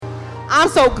I'm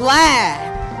so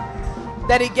glad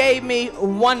that he gave me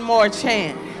one more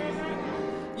chance.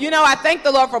 You know, I thank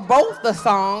the Lord for both the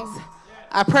songs.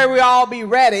 I pray we all be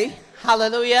ready.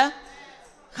 Hallelujah.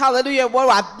 Hallelujah. What do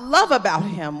I love about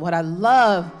him? What I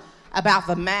love about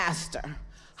the master.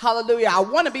 Hallelujah. I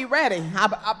want to be ready.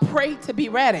 I pray to be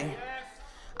ready.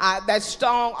 That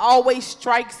song always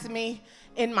strikes me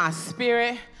in my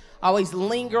spirit. I always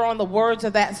linger on the words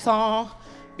of that song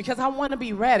because I want to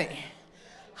be ready.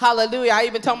 Hallelujah. I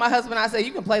even told my husband, I said,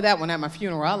 you can play that one at my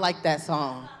funeral. I like that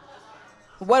song.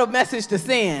 What a message to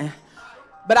send.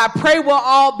 But I pray we'll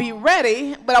all be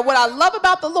ready. But what I love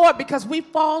about the Lord, because we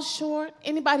fall short.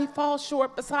 Anybody fall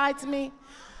short besides me?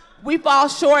 We fall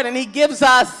short, and he gives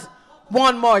us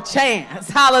one more chance.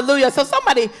 Hallelujah. So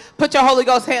somebody put your Holy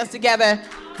Ghost hands together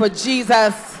for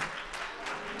Jesus.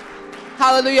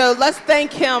 Hallelujah. Let's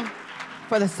thank him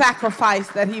for the sacrifice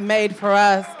that he made for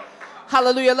us.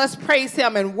 Hallelujah. Let's praise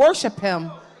him and worship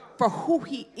him for who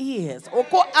he is.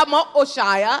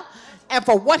 And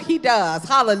for what he does.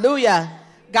 Hallelujah.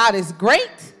 God is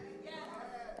great,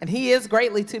 and he is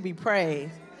greatly to be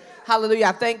praised. Hallelujah.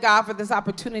 I thank God for this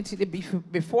opportunity to be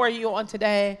before you on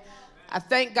today. I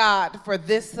thank God for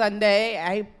this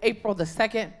Sunday, April the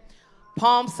 2nd,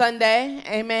 Palm Sunday.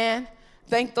 Amen.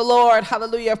 Thank the Lord,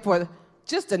 hallelujah, for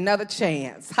just another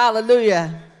chance.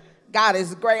 Hallelujah. God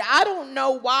is great. I don't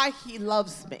know why he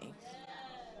loves me.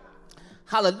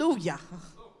 Hallelujah.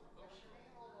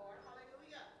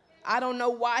 I don't know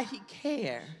why he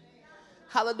cared.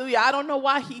 Hallelujah. I don't know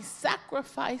why he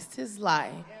sacrificed his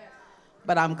life.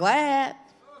 But I'm glad.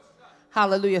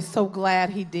 Hallelujah. So glad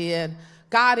he did.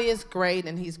 God is great,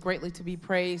 and he's greatly to be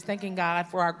praised. Thanking God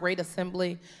for our great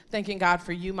assembly. Thanking God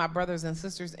for you, my brothers and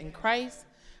sisters in Christ.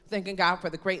 Thanking God for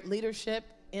the great leadership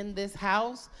in this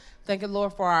house. Thanking the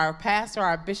Lord for our pastor,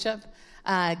 our bishop,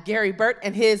 Gary Burt,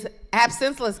 and his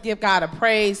absence. Let's give God a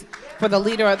praise for the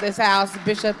leader of this house,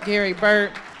 Bishop Gary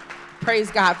Burt.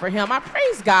 Praise God for him. I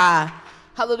praise God.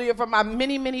 Hallelujah, for my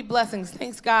many, many blessings.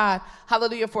 Thanks God.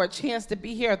 Hallelujah, for a chance to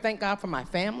be here. Thank God for my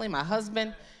family, my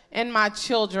husband, and my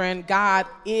children. God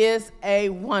is a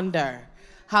wonder.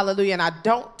 Hallelujah, and I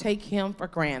don't take him for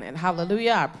granted.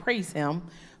 Hallelujah, I praise him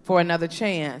for another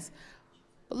chance.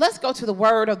 But let's go to the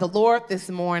word of the Lord this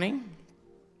morning.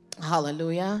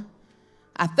 Hallelujah.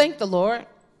 I thank the Lord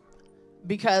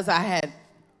because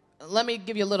let me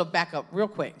give you a little backup real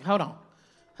quick. Hold on,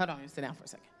 you sit down for a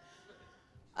second.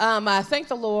 I thank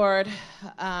the Lord.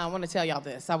 I want to tell y'all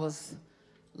this. I was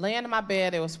laying in my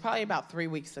bed. It was probably about 3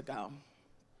 weeks ago.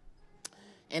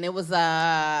 And it was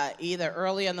either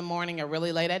early in the morning or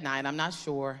really late at night. I'm not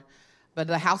sure. But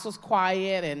the house was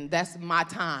quiet, and that's my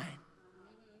time.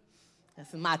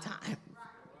 That's my time.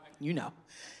 You know.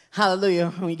 Hallelujah.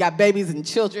 When you got babies and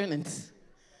children and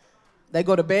they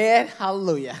go to bed,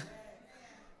 hallelujah.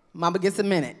 Mama gets a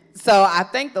minute. So I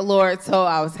thank the Lord. So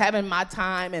I was having my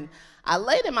time, and I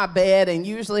laid in my bed, and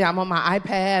usually I'm on my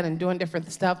iPad and doing different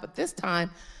stuff. But this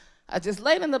time, I just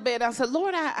laid in the bed. And I said,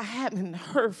 Lord, I haven't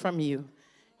heard from you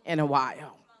in a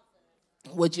while.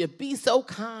 Would you be so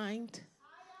kind,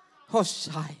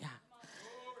 Hoshaya,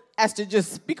 as to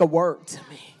just speak a word to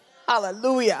me?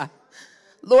 Hallelujah.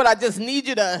 Lord, I just need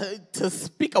you to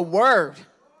speak a word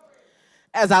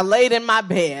as I laid in my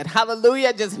bed.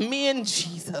 Hallelujah. Just me and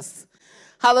Jesus.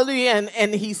 Hallelujah.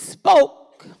 And he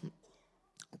spoke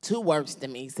 2 words to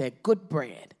me. He said, good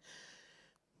bread.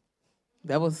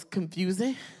 That was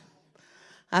confusing.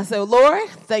 I said, Lord,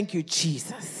 thank you,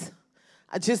 Jesus.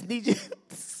 I just need you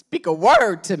to speak a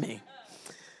word to me.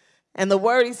 And the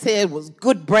word he said was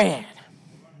good bread.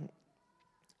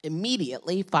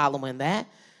 Immediately following that,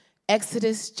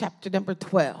 Exodus chapter number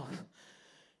 12.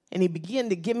 And he began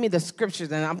to give me the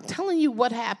scriptures. And I'm telling you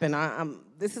what happened.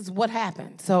 This is what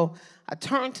happened. So I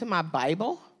turned to my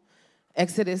Bible,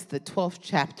 Exodus, the 12th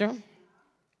chapter.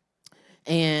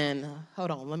 And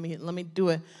hold on, let me do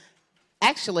it.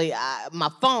 Actually, my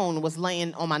phone was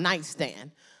laying on my nightstand.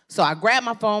 So I grabbed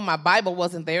my phone. My Bible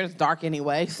wasn't there. It's dark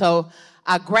anyway. So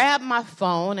I grabbed my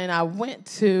phone, and I went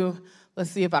to,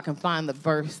 let's see if I can find the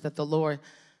verse that the Lord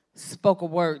spoke a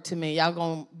word to me. Y'all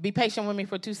gonna be patient with me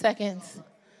for 2 seconds?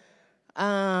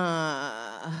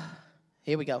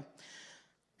 Here we go.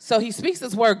 So he speaks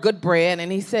this word, good bread,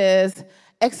 and he says,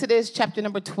 Exodus chapter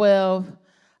number 12,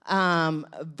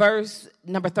 verse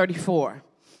number 34.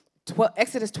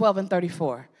 Exodus 12 and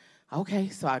 34. Okay,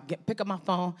 so I pick up my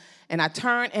phone, and I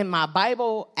turn in my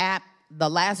Bible app. The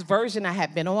last version I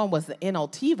had been on was the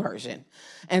NLT version.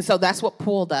 And so that's what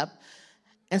pulled up.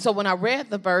 And so when I read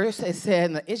the verse, it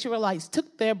said, the Israelites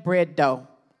took their bread dough.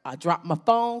 I dropped my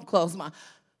phone, closed my,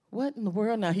 What in the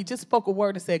world now? He just spoke a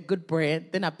word and said, good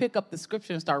bread. Then I pick up the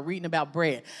scripture and start reading about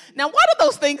bread. Now, why do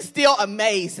those things still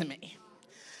amaze me?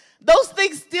 Those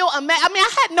things still amaze. I mean,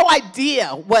 I had no idea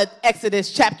what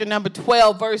Exodus chapter number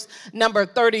 12, verse number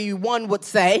 31 would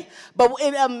say. But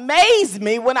it amazed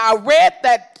me when I read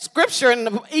that scripture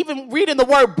and even reading the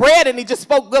word bread, and he just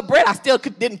spoke good bread. I still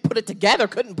couldn't put it together.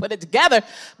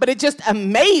 But it just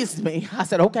amazed me. I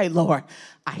said, okay, Lord,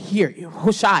 I hear you.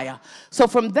 Hoshea. So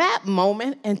from that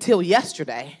moment until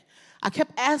yesterday, I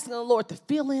kept asking the Lord to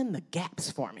fill in the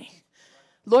gaps for me.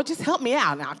 Lord, just help me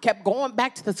out. And I kept going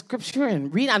back to the scripture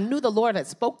and reading. I knew the Lord had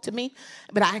spoke to me,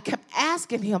 but I kept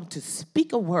asking him to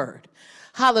speak a word.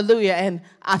 Hallelujah. And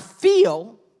I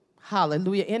feel,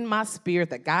 hallelujah, in my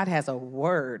spirit that God has a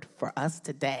word for us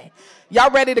today. Y'all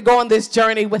ready to go on this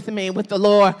journey with me, with the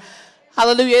Lord?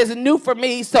 Hallelujah. It's new for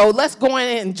me, so let's go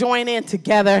in and join in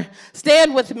together.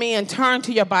 Stand with me and turn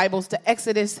to your Bibles to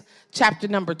Exodus chapter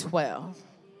number 12.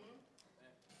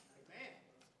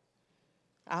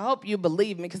 I hope you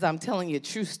believe me because I'm telling you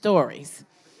true stories.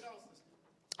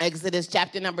 Exodus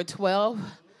chapter number 12.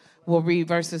 We'll read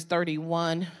verses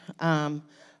 31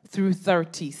 through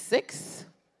 36.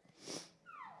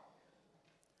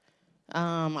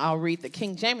 I'll read the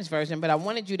King James Version, but I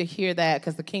wanted you to hear that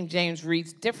because the King James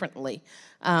reads differently.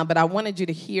 But I wanted you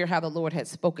to hear how the Lord had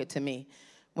spoken to me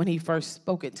when he first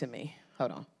spoke it to me.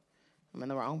 Hold on. I'm in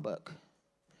the wrong book.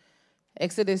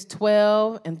 Exodus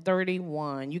 12 and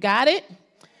 31. You got it?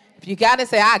 If you got it,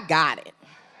 say, I got it.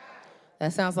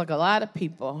 That sounds like a lot of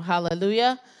people.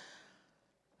 Hallelujah.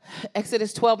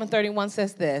 Exodus 12 and 31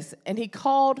 says this, and he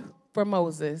called for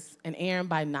Moses and Aaron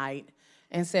by night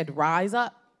and said, rise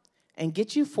up and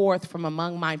get you forth from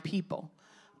among my people,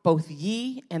 both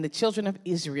ye and the children of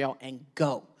Israel, and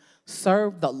go.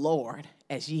 Serve the Lord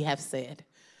as ye have said.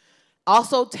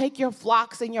 Also take your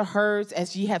flocks and your herds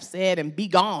as ye have said, and be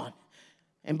gone,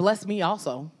 and bless me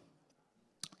also.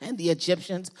 And the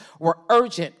Egyptians were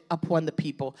urgent upon the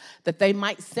people that they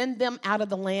might send them out of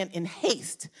the land in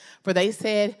haste, for they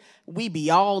said, we be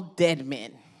all dead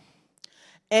men.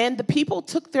 And the people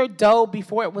took their dough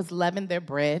before it was leavened, their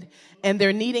bread, and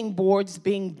their kneading boards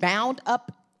being bound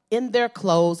up in their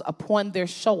clothes upon their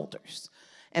shoulders.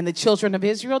 And the children of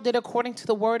Israel did according to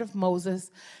the word of Moses,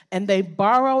 and they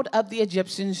borrowed of the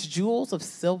Egyptians jewels of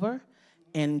silver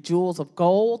and jewels of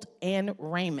gold and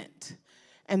raiment.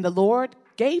 And the Lord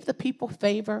gave the people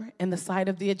favor in the sight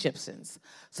of the Egyptians,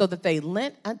 so that they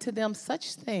lent unto them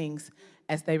such things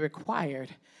as they required,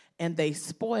 and they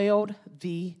spoiled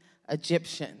the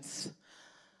Egyptians.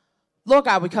 Lord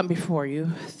God, we come before you.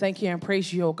 Thank you and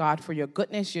praise you, O God, for your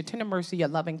goodness, your tender mercy, your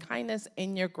loving kindness,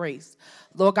 and your grace.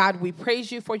 Lord God, we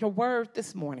praise you for your word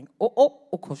this morning.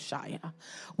 Koshaya.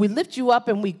 We lift you up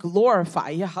and we glorify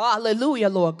you. Hallelujah,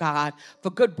 Lord God, for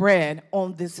good bread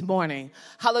on this morning.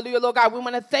 Hallelujah, Lord God. We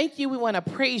want to thank you. We want to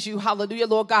praise you. Hallelujah,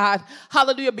 Lord God.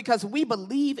 Hallelujah, because we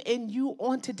believe in you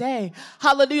on today.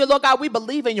 Hallelujah, Lord God. We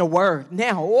believe in your word.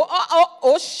 Now,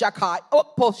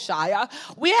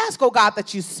 we ask, oh God,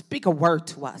 that you speak a word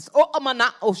to us.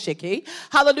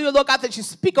 Hallelujah, Lord God, that you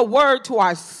speak a word to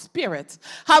our spirits.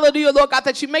 Hallelujah, Lord God,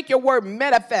 that you make your word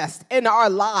manifest in our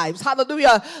lives. Hallelujah.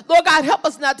 Lord God, help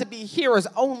us not to be hearers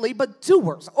only, but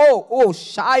doers.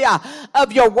 Shia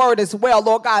of your word as well,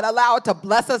 Lord God. Allow it to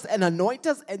bless us and anoint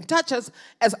us and touch us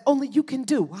as only you can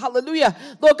do. Hallelujah.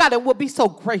 Lord God, and we'll be so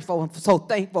grateful and so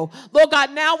thankful. Lord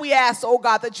God, now we ask, oh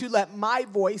God, that you let my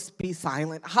voice be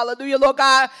silent. Hallelujah, Lord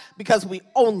God, because we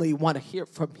only want to hear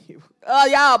from you.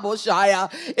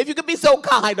 If you could be so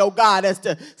kind, oh God, as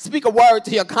to speak a word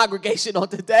to your congregation on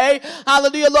today.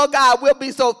 Hallelujah, Lord God, we'll be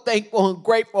so thankful and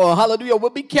grateful. Hallelujah. We'll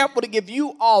be careful to give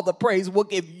you all the praise. We'll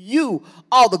give you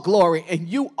all the glory and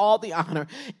you all the honor.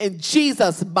 In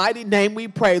Jesus' mighty name we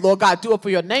pray. Lord God, do it for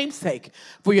your name's sake,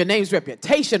 for your name's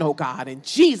reputation, oh God. In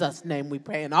Jesus' name we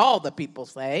pray. And all the people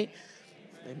say,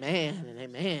 amen and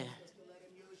amen.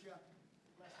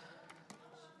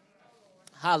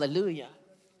 Hallelujah.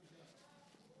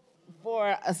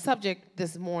 For a subject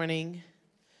this morning,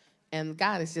 and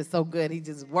God is just so good. He's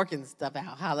just working stuff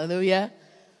out. Hallelujah.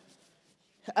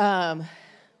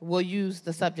 We'll use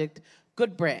the subject,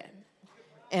 good bread.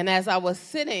 And as I was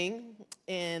sitting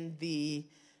in the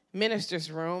minister's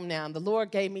room, now the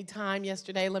Lord gave me time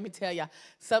yesterday. Let me tell you,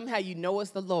 somehow you know it's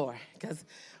the Lord, because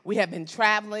we have been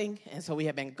traveling, and so we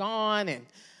have been gone, and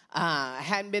I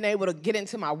hadn't been able to get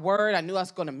into my word. I knew I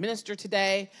was going to minister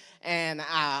today, and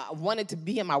I wanted to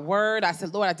be in my word. I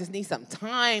said, Lord, I just need some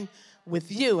time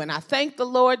with you. And I thank the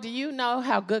Lord. Do you know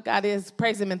how good God is?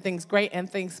 Praise him in things great and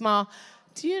things small.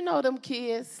 Do you know them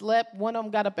kids slept? One of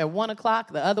them got up at 1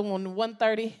 o'clock, the other one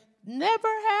 1:30. Never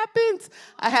happens.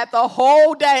 I had the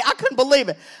whole day. I couldn't believe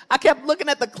it. I kept looking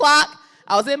at the clock.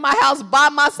 I was in my house by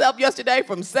myself yesterday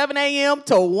from 7 a.m.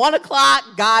 to 1 o'clock.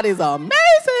 God is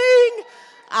amazing.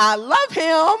 I love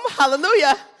him.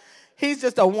 Hallelujah. He's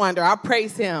just a wonder. I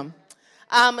praise him.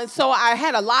 And so I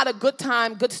had a lot of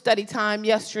good study time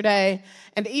yesterday.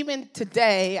 And even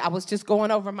today, I was just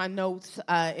going over my notes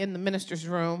in the minister's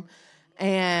room.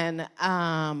 And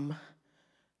I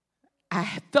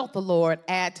felt the Lord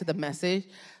add to the message.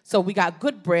 So we got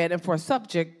good bread. And for a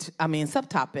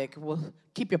subtopic, we'll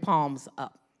keep your palms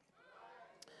up.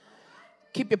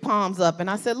 Keep your palms up. And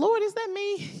I said, Lord, is that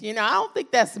me? I don't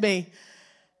think that's me.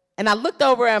 And I looked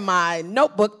over at my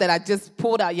notebook that I just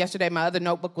pulled out yesterday. My other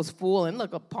notebook was full, and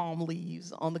look, palm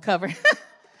leaves on the cover.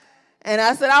 And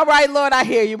I said, all right, Lord, I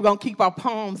hear you. We're going to keep our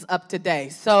palms up today.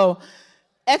 So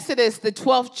Exodus, the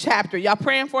 12th chapter. Y'all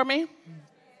praying for me?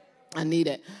 I need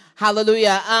it.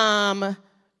 Hallelujah.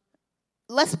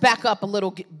 Let's back up a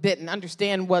little bit and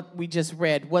understand what we just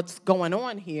read, what's going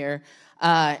on here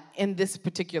in this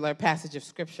particular passage of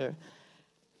Scripture.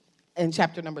 In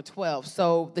chapter number 12.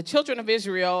 So the children of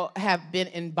Israel have been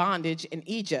in bondage in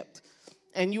Egypt.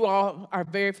 And you all are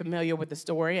very familiar with the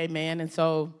story, amen? And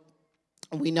so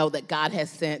we know that God has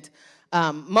sent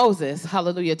Moses,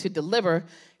 hallelujah, to deliver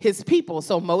his people.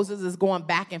 So Moses is going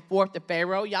back and forth to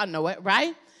Pharaoh. Y'all know it,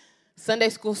 right? Sunday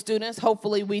school students,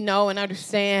 hopefully we know and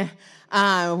understand.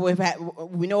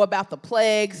 We know about the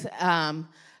plagues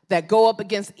that go up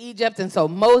against Egypt. And so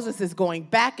Moses is going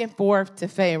back and forth to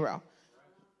Pharaoh.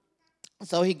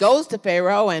 So he goes to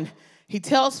Pharaoh and he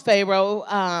tells Pharaoh,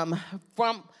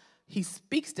 he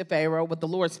speaks to Pharaoh what the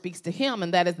Lord speaks to him,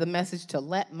 and that is the message to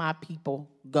let my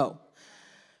people go.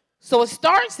 So it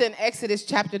starts in Exodus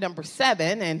chapter number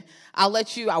 7, and I'll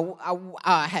let you,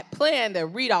 I had planned to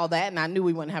read all that, and I knew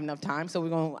we wouldn't have enough time, so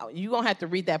you're going to have to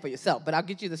read that for yourself, but I'll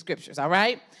get you the scriptures, all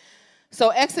right? So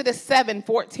Exodus 7,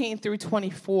 14 through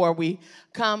 24, we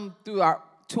come to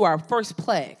our first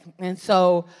plague, and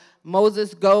so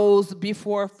Moses goes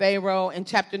before Pharaoh in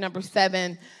chapter number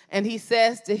 7, and he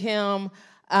says to him,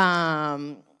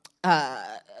 I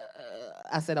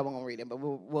said I won't read it, but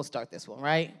we'll start this one,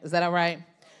 right? Is that all right?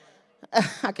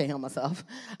 I can't help myself.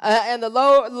 And the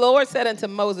Lord said unto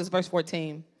Moses, verse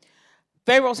 14,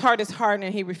 Pharaoh's heart is hardened,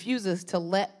 and he refuses to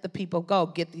let the people go.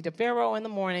 Get thee to Pharaoh in the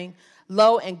morning,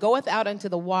 lo, and goeth out into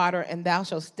the water, and thou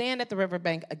shalt stand at the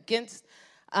riverbank against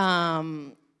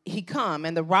he come,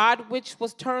 and the rod which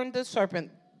was turned to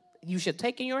serpent you shall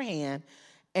take in your hand,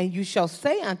 and you shall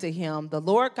say unto him, the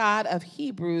Lord God of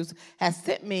Hebrews has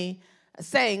sent me,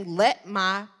 saying, let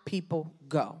my people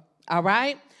go. All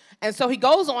right? And so he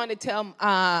goes on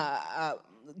to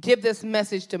give this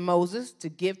message to Moses, to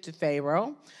give to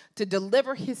Pharaoh, to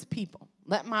deliver his people.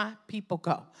 Let my people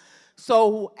go.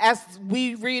 So as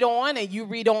we read on, and you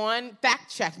read on,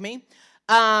 fact check me,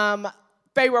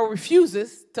 Pharaoh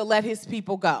refuses to let his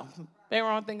people go.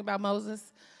 Pharaoh don't think about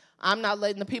Moses. I'm not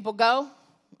letting the people go.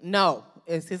 No,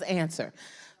 is his answer.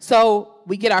 So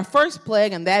we get our first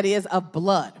plague, and that is of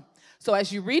blood. So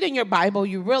as you read in your Bible,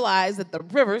 you realize that the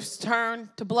rivers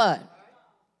turned to blood,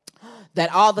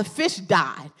 that all the fish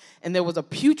died, and there was a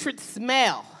putrid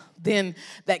smell then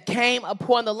that came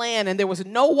upon the land, and there was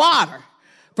no water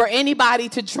for anybody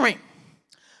to drink.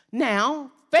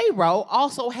 Now, Pharaoh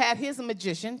also had his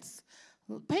magicians.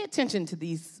 Pay attention to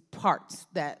these parts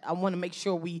that I want to make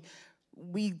sure we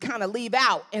kind of leave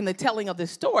out in the telling of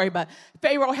this story, but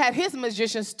Pharaoh had his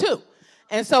magicians too.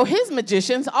 And so his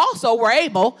magicians also were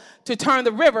able to turn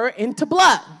the river into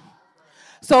blood.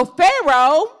 So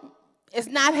Pharaoh is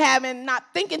not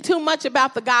thinking too much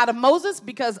about the God of Moses,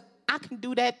 because I can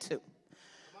do that too.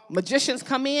 Magicians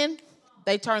come in,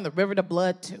 they turn the river to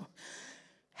blood too.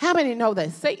 How many know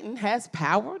that Satan has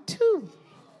power too?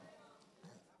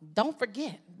 Don't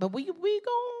forget, but we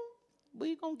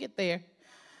gonna get there.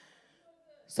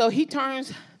 So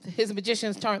his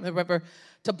magicians turn the river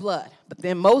to blood. But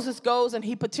then Moses goes and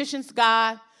he petitions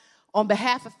God on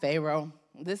behalf of Pharaoh.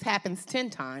 This happens 10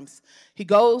 times. He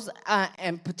goes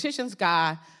and petitions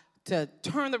God to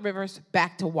turn the rivers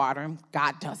back to water, and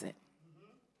God does it.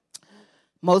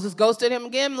 Moses goes to him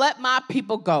again, let my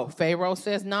people go. Pharaoh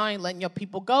says, no, I ain't letting your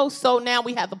people go. So now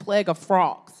we have the plague of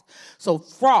frogs. So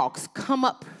frogs come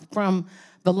up from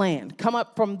the land, come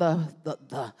up from the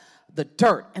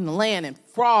dirt and the land, and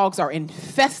frogs are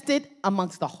infested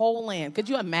amongst the whole land. Could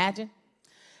you imagine?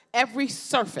 Every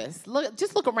surface,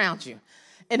 just look around you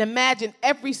and imagine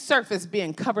every surface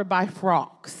being covered by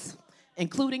frogs,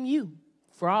 including you.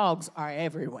 Frogs are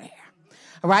everywhere.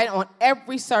 All right? On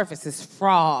every surface is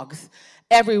frogs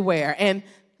everywhere. And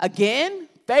again,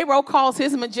 Pharaoh calls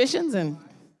his magicians, and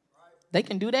they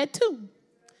can do that too.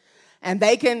 And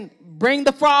they can bring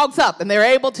the frogs up, and they're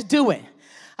able to do it.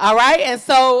 All right? And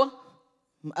so,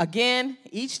 again,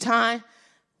 each time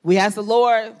we ask the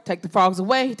Lord, take the frogs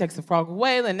away. He takes the frog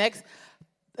away.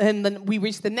 And then we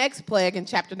reach the next plague in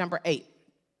chapter number 8,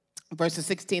 verses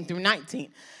 16 through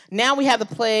 19. Now we have the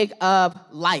plague of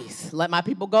lice. Let my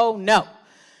people go? No.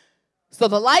 So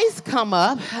the lice come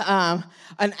up,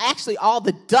 and actually all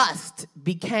the dust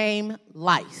became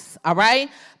lice, all right?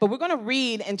 But we're going to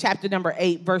read in chapter number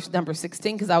 8, verse number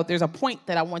 16, because there's a point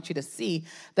that I want you to see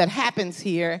that happens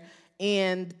here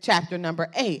in chapter number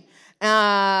 8.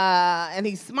 And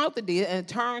he smote the deer, and it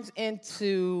turns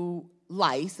into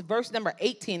lice. Verse number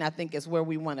 18, I think, is where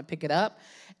we want to pick it up.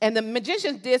 And the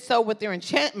magicians did so with their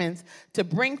enchantments to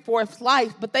bring forth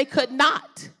life, but they could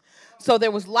not. So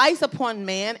there was lice upon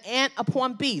man and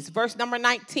upon beast. Verse number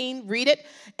 19, read it.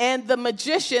 And the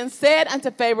magician said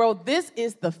unto Pharaoh, this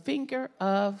is the finger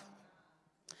of...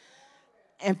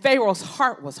 And Pharaoh's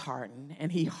heart was hardened,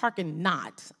 and he hearkened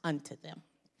not unto them.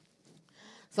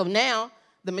 So now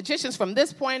the magicians from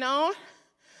this point on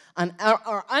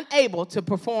are unable to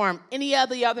perform any of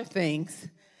the other things,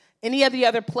 any of the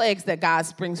other plagues that God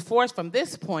brings forth from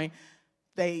this point.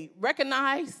 They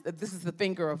recognize that this is the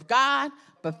finger of God,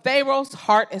 but Pharaoh's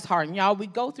heart is hardened. Y'all, we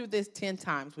go through this 10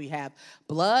 times. We have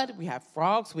blood, we have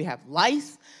frogs, we have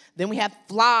lice, then we have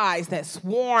flies that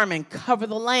swarm and cover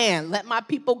the land. Let my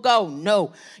people go.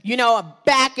 No.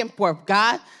 Back and forth.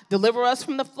 God, deliver us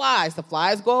from the flies. The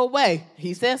flies go away.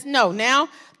 He says no. Now,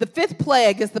 the 5th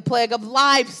plague is the plague of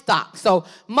livestock. So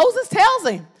Moses tells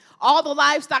him, all the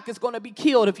livestock is going to be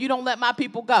killed if you don't let my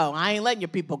people go. I ain't letting your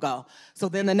people go. So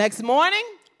then the next morning,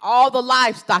 all the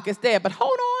livestock is there. But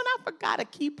hold on, I forgot a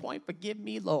key point. Forgive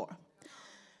me, Lord.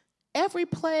 Every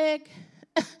plague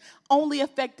only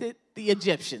affected the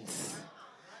Egyptians.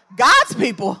 God's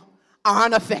people are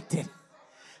unaffected.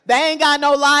 They ain't got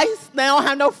no lice. They don't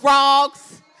have no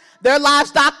frogs. Their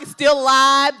livestock is still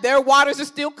alive. Their waters are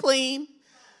still clean.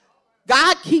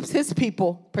 God keeps his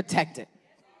people protected.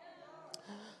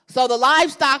 So the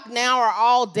livestock now are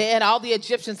all dead. All the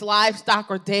Egyptians'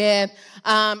 livestock are dead.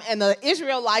 And the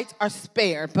Israelites are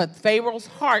spared. But Pharaoh's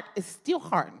heart is still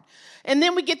hardened. And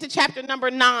then we get to chapter number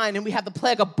 9, and we have the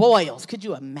plague of boils. Could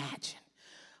you imagine?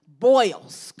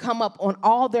 Boils come up on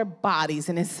all their bodies.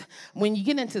 And when you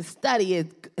get into study,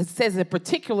 it says it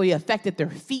particularly affected their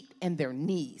feet and their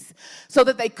knees so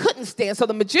that they couldn't stand. So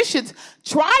the magicians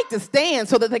tried to stand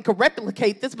so that they could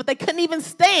replicate this, but they couldn't even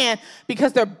stand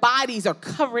because their bodies are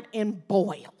covered in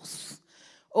boils.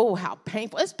 Oh, how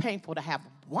painful. It's painful to have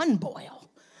one boil.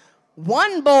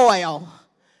 One boil.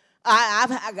 I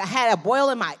had a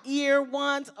boil in my ear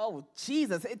once. Oh,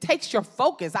 Jesus. It takes your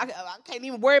focus. I can't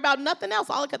even worry about nothing else.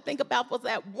 All I could think about was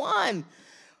that one.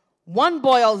 One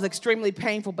boil is extremely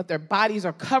painful, but their bodies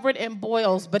are covered in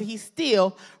boils, but he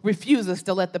still refuses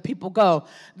to let the people go.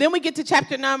 Then we get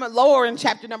to lower in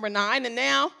chapter number 9, and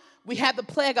now we have the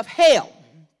plague of hail,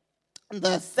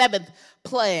 the 7th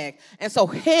plague. And so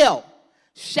hail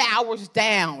showers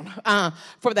down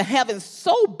from the heavens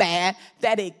so bad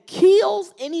that it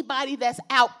kills anybody that's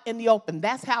out in the open.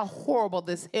 That's how horrible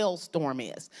this hailstorm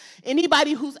is.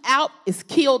 Anybody who's out is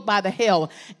killed by the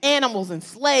hail. Animals and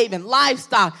slave and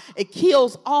livestock. It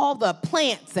kills all the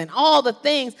plants and all the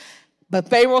things. But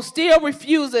Pharaoh still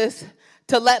refuses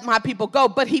to let my people go.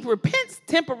 But he repents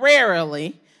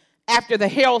temporarily after the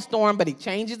hailstorm, but he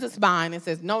changes his mind and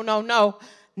says, no,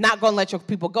 not going to let your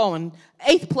people go. And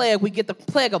 8th plague, we get the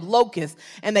plague of locusts.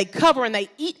 And they cover and they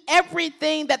eat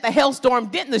everything that the hailstorm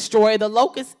didn't destroy. The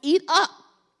locusts eat up.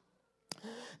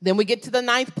 Then we get to the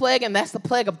 9th plague, and that's the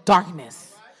plague of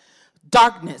darkness.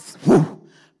 Darkness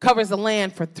covers the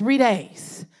land for 3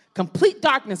 days. Complete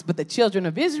darkness, but the children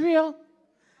of Israel,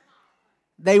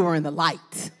 they were in the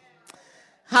light.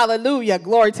 Hallelujah.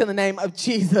 Glory to the name of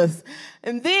Jesus.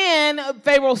 And then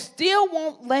Pharaoh still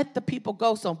won't let the people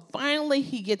go. So finally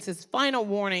he gets his final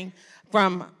warning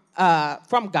from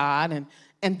God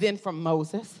and then from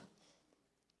Moses.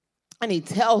 And he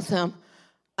tells him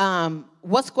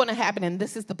what's going to happen. And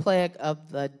this is the plague of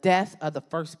the death of the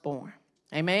firstborn.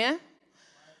 Amen?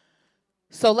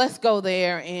 So let's go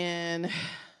there in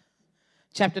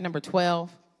chapter number 12.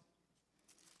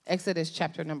 Exodus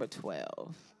chapter number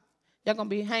 12. Y'all going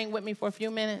to hang with me for a few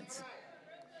minutes?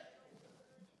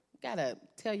 Got to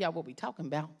tell y'all what we're talking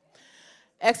about.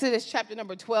 Exodus chapter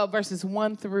number 12, verses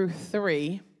 1 through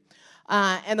 3.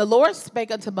 And the Lord spake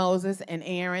unto Moses and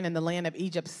Aaron in the land of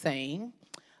Egypt, saying,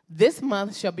 this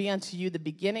month shall be unto you the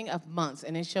beginning of months,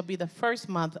 and it shall be the first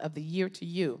month of the year to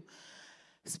you.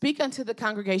 Speak unto the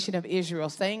congregation of Israel,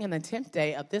 saying, in the 10th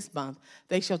day of this month,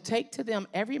 they shall take to them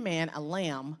every man a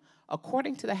lamb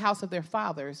according to the house of their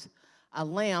fathers, a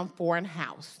lamb for an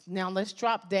house. Now let's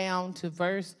drop down to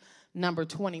verse number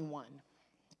 21.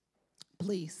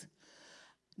 Please.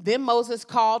 Then Moses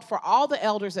called for all the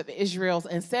elders of Israel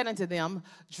and said unto them,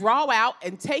 draw out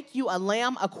and take you a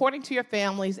lamb according to your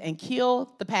families and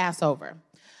kill the Passover.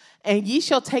 And ye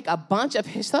shall take a bunch of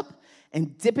hyssop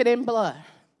and dip it in blood,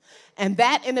 and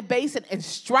that in the basin, and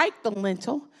strike the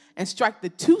lintel and strike the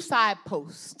two side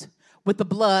posts with the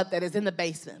blood that is in the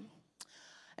basin.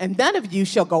 And none of you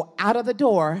shall go out of the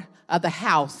door of the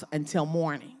house until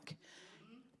morning.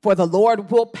 For the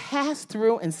Lord will pass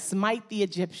through and smite the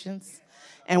Egyptians.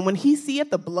 And when he seeth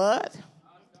the blood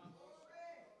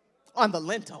on the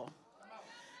lintel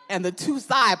and the two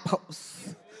side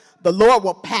posts, the Lord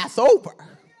will pass over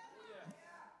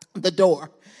the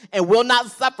door and will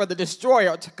not suffer the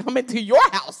destroyer to come into your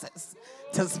houses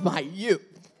to smite you.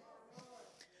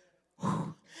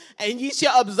 And ye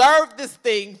shall observe this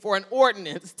thing for an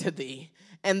ordinance to thee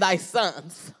and thy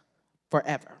sons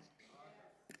forever.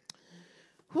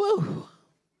 Whew.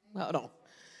 Hold on.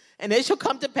 And it shall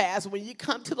come to pass when you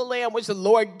come to the land which the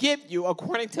Lord give you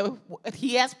according to what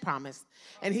he has promised,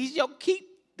 and ye shall keep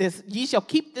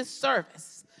this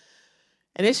service.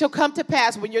 And it shall come to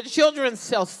pass when your children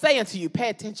shall say unto you, pay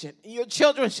attention, your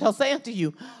children shall say unto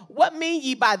you, what mean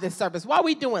ye by this service? Why are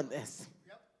we doing this?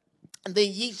 And then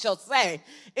ye shall say,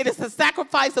 it is the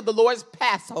sacrifice of the Lord's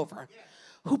Passover,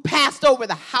 who passed over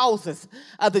the houses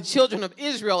of the children of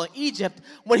Israel in Egypt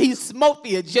when he smote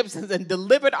the Egyptians and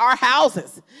delivered our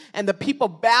houses. And the people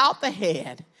bowed the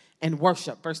head and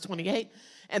worshiped. Verse 28,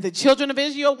 and the children of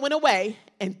Israel went away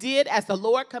and did as the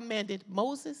Lord commanded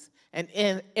Moses and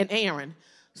Aaron.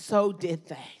 So did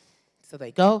they. So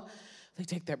they go, they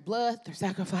take their blood, their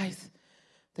sacrifice,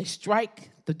 they strike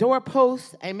the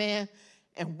doorpost, amen,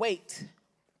 and wait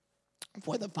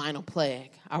for the final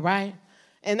plague, all right?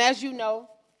 And as you know,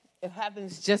 it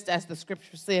happens just as the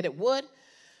scripture said it would.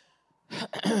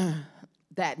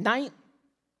 That night,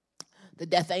 the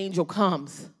death angel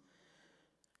comes.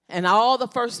 And all the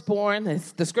firstborn,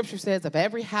 as the scripture says, of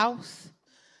every house,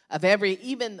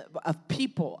 even of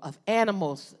people, of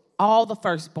animals, all the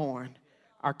firstborn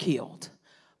are killed.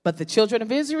 But the children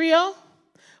of Israel,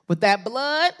 with that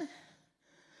blood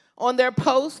on their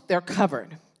posts, they're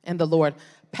covered. And the Lord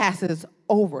passes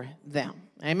over them.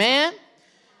 Amen?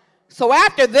 So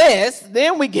after this,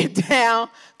 then we get down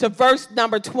to verse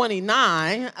number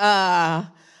 29, after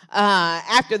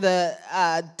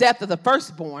the death of the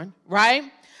firstborn, right?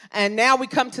 And now we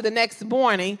come to the next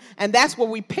morning, and that's where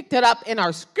we picked it up in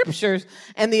our scriptures,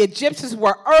 and the Egyptians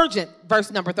were urgent,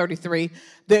 verse number 33,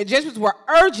 the Egyptians were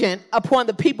urgent upon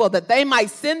the people that they might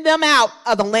send them out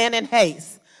of the land in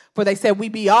haste, for they said, we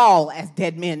be all as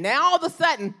dead men. Now all of a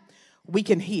sudden, we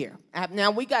can hear.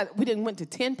 Now we went to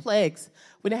 10 plagues.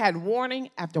 We done had warning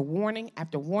after warning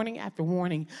after warning after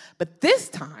warning. But this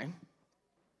time,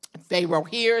 Pharaoh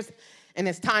hears, and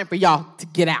it's time for y'all to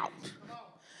get out.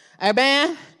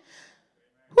 Amen?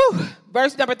 Whew.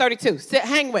 Verse number 32.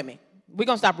 Hang with me. We're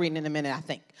going to stop reading in a minute, I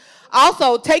think.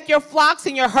 Also, take your flocks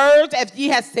and your herds, as ye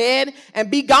have said, and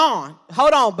be gone.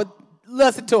 Hold on, but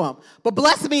listen to him. But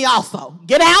bless me also.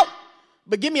 Get out,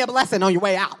 but give me a blessing on your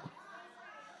way out.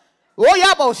 Oh,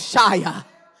 Yaboshaya.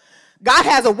 God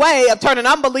has a way of turning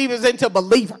unbelievers into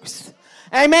believers.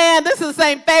 Amen. This is the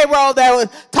same Pharaoh that was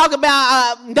talking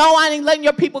about, no, I ain't letting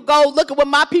your people go. Look at what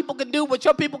my people can do, what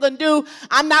your people can do.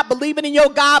 I'm not believing in your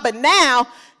God, but now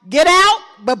get out,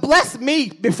 but bless me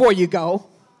before you go.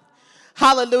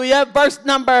 Hallelujah. Verse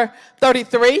number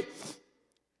 33.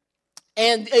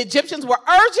 And Egyptians were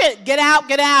urgent, get out,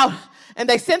 get out. And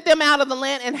they sent them out of the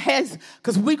land in haste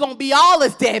because we're going to be all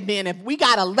as dead men if we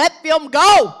got to let them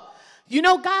go. You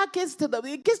know, God gets to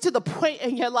the point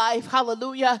in your life,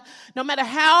 hallelujah, no matter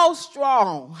how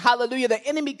strong, hallelujah, the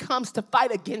enemy comes to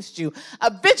fight against you.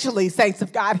 Eventually, saints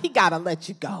of God, he got to let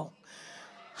you go.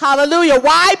 Hallelujah.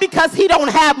 Why? Because he don't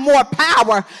have more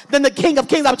power than the King of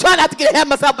Kings. I'm trying not to get ahead of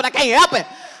myself, but I can't help it.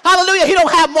 Hallelujah. He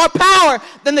don't have more power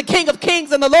than the King of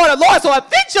Kings and the Lord of Lords. So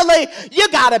eventually, you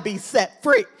got to be set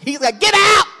free. He's like, get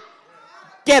out.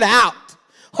 Get out.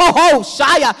 Ho, ho,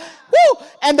 Shia. Woo.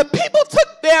 And the people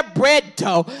took their bread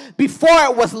dough before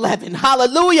it was leavened.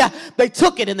 Hallelujah. They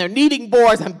took it in their kneading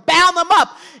boards and bound them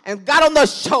up and got on their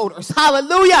shoulders.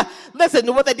 Hallelujah. Listen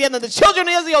to what they did. And the children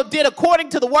of Israel did according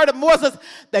to the word of Moses.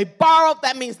 They borrowed,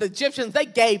 that means the Egyptians, they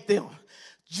gave them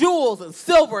jewels and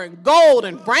silver and gold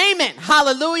and raiment.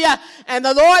 Hallelujah. And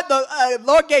the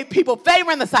Lord gave people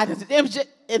favor in the sight of the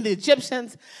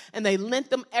Egyptians, and they lent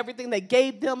them everything. They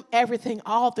gave them everything,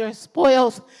 all their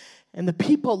spoils. And the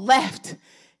people left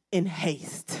in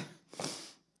haste.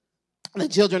 The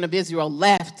children of Israel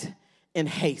left in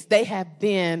haste. They have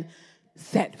been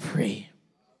set free.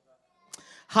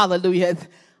 Hallelujah.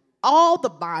 All the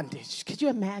bondage. Could you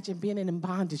imagine being in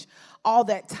bondage all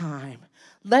that time?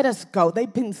 Let us go.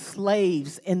 They've been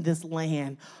slaves in this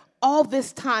land all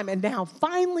this time. And now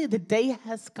finally the day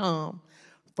has come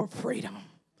for freedom.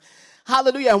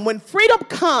 Hallelujah. And when freedom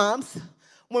comes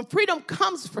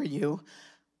for you,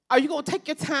 are you going to take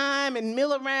your time and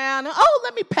mill around? Oh,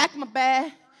 let me pack my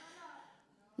bag.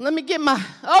 Let me get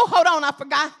hold on, I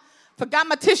forgot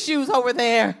my tissues over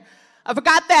there. I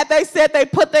forgot that. They said they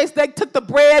took the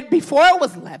bread before it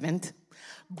was leavened,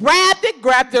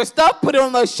 grabbed their stuff, put it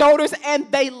on their shoulders,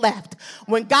 and they left.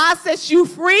 When God sets you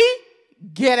free,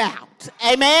 get out.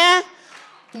 Amen?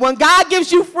 When God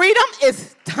gives you freedom,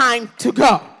 it's time to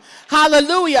go.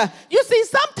 Hallelujah. You see,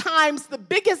 sometimes the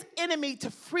biggest enemy to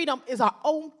freedom is our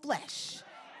own flesh.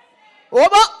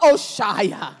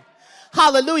 Oshaya.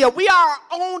 Hallelujah. We are our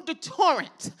own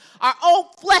deterrent. Our own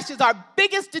flesh is our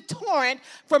biggest deterrent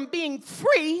from being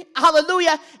free.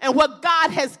 Hallelujah. And what God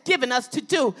has given us to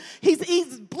do.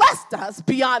 He's blessed us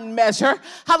beyond measure.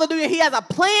 Hallelujah. He has a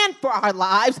plan for our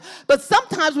lives. But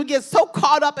sometimes we get so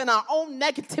caught up in our own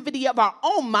negativity of our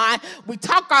own mind, we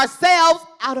talk ourselves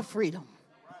out of freedom.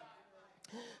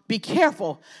 Be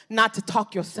careful not to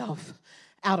talk yourself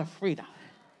out of freedom.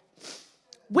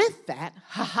 With that,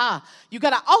 you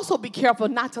got to also be careful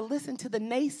not to listen to the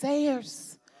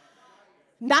naysayers.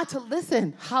 Not to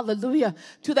listen, hallelujah,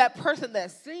 to that person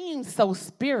that seems so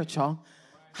spiritual.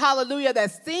 Hallelujah,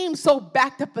 that seems so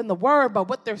backed up in the word, but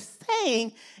what they're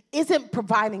saying isn't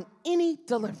providing any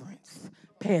deliverance.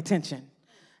 Pay attention.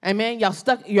 Amen.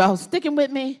 Y'all sticking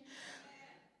with me?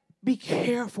 Be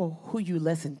careful who you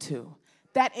listen to.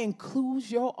 That includes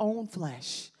your own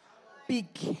flesh. Be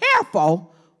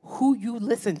careful who you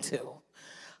listen to.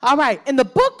 All right, in the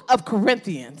book of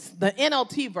Corinthians, the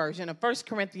NLT version of 1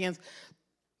 Corinthians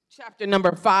chapter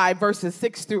number 5, verses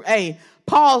 6 through 8,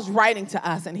 Paul's writing to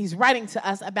us, and he's writing to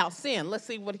us about sin. Let's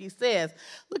see what he says.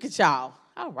 Look at y'all.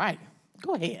 All right,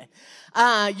 go ahead.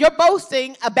 You're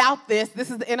boasting about this.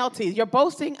 This is the NLT. You're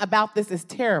boasting about this is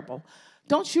terrible.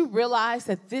 Don't you realize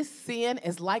that this sin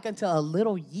is like unto a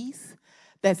little yeast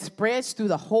that spreads through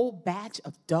the whole batch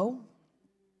of dough?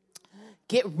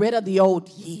 Get rid of the old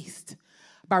yeast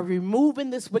by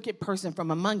removing this wicked person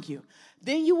from among you.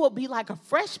 Then you will be like a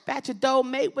fresh batch of dough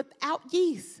made without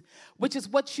yeast, which is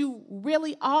what you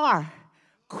really are.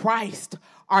 Christ,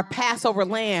 our Passover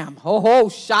lamb,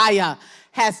 Shia,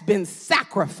 has been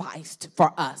sacrificed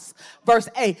for us. Verse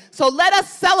 8, so let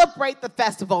us celebrate the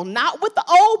festival, not with the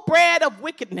old bread of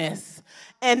wickedness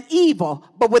and evil,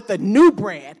 but with the new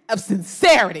bread of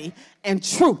sincerity and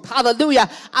truth. Hallelujah.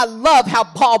 I love how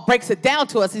Paul breaks it down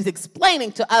to us. He's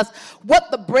explaining to us what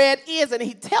the bread is, and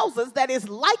he tells us that it's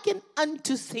likened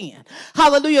unto sin.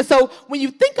 Hallelujah. So when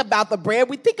you think about the bread,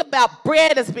 we think about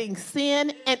bread as being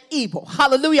sin and evil.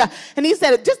 Hallelujah. And he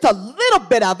said just a little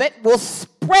bit of it will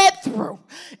spread through.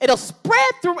 It'll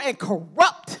spread through and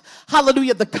corrupt,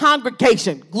 hallelujah, the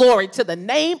congregation. Glory to the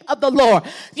name of the Lord.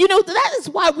 You know, that is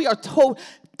why we are told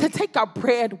to take our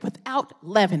bread without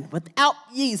leaven, without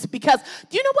yeast. Because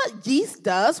do you know what yeast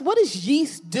does? What does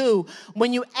yeast do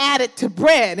when you add it to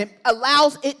bread? It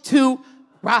allows it to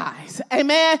rise.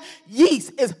 Amen.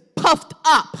 Yeast is puffed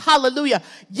up. Hallelujah.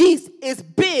 Yeast is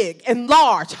big and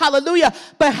large. Hallelujah.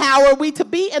 But how are we to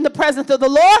be in the presence of the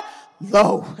Lord?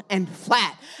 Low and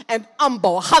flat and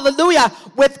humble. Hallelujah.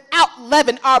 Without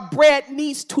leaven, our bread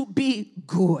needs to be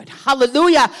good.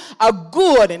 Hallelujah. A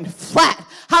good and flat.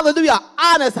 Hallelujah.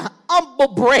 Honest,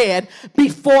 humble bread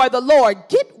before the Lord.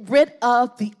 Get rid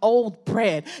of the old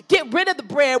bread. Get rid of the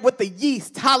bread with the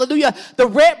yeast. Hallelujah. The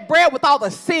red bread with all the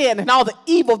sin and all the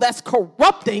evil that's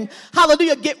corrupting.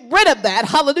 Hallelujah. Get rid of that.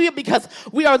 Hallelujah. Because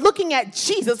we are looking at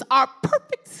Jesus, our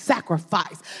perfect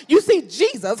sacrifice. You see,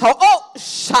 Jesus,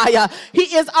 Shia,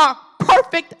 he is our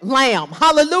perfect lamb.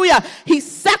 Hallelujah. He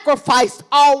sacrificed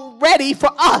already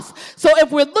for us. So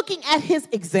if we're looking at his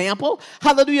example,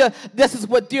 hallelujah, this is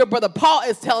what dear brother Paul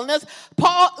is telling us.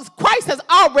 Christ has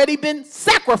already been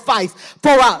sacrificed for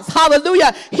us.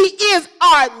 Hallelujah. He is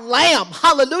our lamb.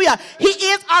 Hallelujah. He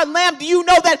is our lamb. Do you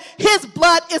know that his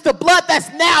blood is the blood that's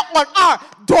now on our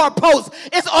doorpost?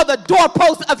 It's on the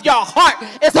doorpost of your heart.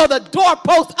 It's on the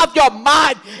doorpost of your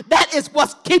mind. That is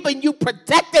what's keeping you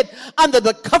protected under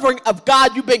the covering of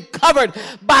God. You've been covered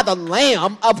by the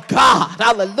Lamb of God.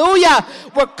 Hallelujah.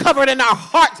 We're covered in our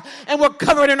hearts and we're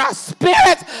covered in our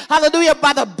spirits. Hallelujah.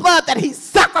 By the blood that he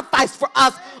sacrificed for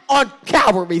us on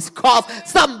Calvary's cross.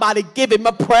 Somebody give him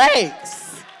a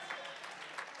praise.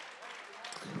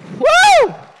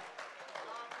 Woo!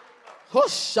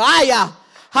 Hoshaya.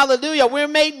 Hallelujah. We're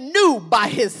made new by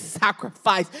his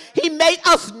sacrifice. He made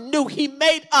us new. He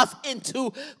made us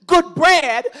into good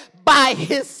bread by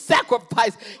his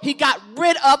sacrifice. He got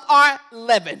rid of our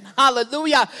leaven.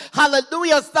 Hallelujah.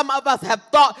 Hallelujah. Some of us have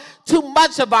thought too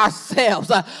much of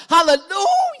ourselves.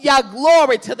 Hallelujah.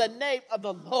 Glory to the name of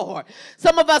the Lord.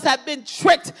 Some of us have been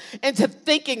tricked into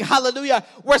thinking, hallelujah,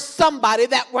 we're somebody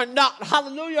that we're not.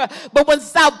 Hallelujah. But when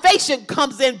salvation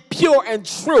comes in pure and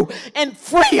true and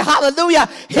free, hallelujah,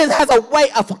 it has a way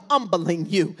of humbling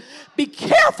you. Be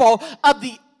careful of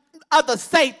the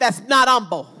saint that's not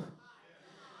humble.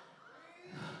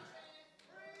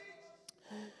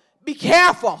 Be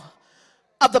careful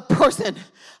of the person,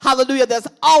 hallelujah, that's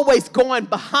always going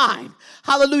behind,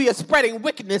 hallelujah, spreading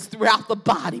wickedness throughout the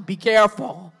body. Be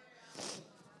careful.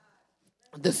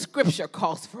 The scripture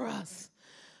calls for us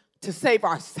to save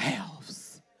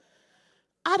ourselves.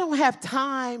 I don't have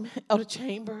time, Elder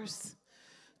Chambers,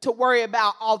 to worry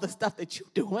about all the stuff that you're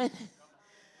doing.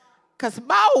 Because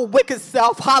my old wicked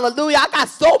self, hallelujah, I got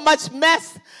so much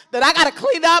mess that I got to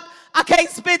clean up. I can't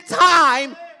spend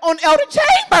time on Elder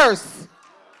Chambers.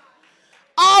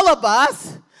 All of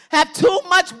us have too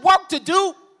much work to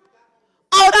do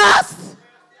on us.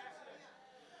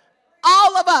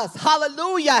 All of us,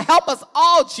 hallelujah, help us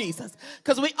all, Jesus,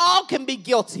 because we all can be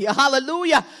guilty,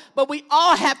 hallelujah, but we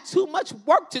all have too much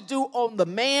work to do on the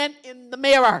man in the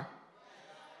mirror.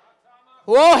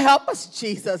 Oh, help us,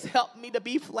 Jesus, help me to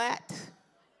be flat.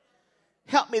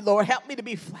 Help me, Lord, help me to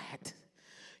be flat.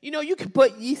 You know, you can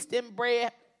put yeast in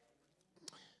bread,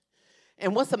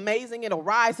 and what's amazing, it'll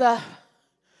rise up.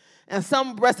 And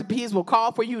some recipes will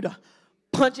call for you to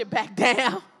punch it back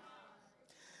down,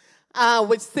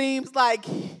 which seems like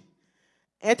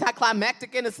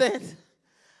anticlimactic in a sense.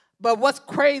 But what's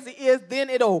crazy is then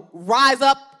it'll rise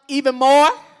up even more.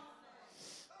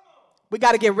 We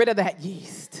got to get rid of that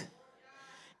yeast.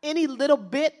 Any little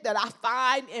bit that I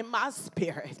find in my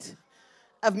spirit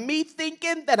of me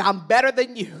thinking that I'm better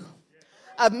than you,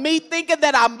 of me thinking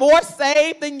that I'm more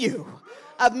saved than you,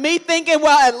 of me thinking,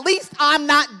 well, at least I'm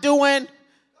not doing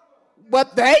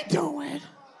what they doing.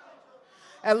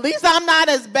 At least I'm not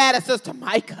as bad as Sister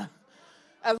Micah.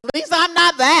 At least I'm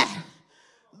not that.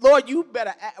 Lord, you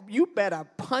better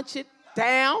punch it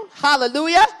down.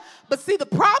 Hallelujah. But see, the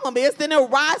problem is then it'll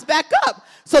rise back up.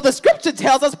 So the scripture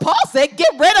tells us, Paul said,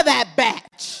 get rid of that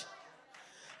batch.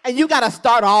 And you got to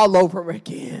start all over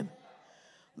again.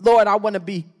 Lord, I want to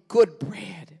be good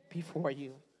bread before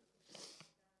you.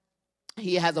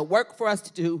 He has a work for us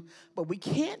to do, but we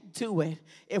can't do it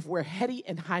if we're heady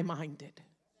and high-minded.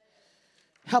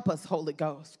 Help us, Holy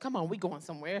Ghost. Come on, we going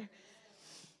somewhere.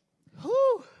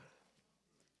 Whew.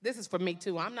 This is for me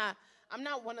too. I'm not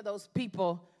one of those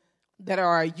people that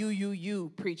are a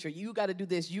you preacher. You got to do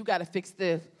this. You got to fix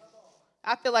this.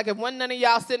 I feel like if one none of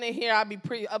y'all sitting in here, I'd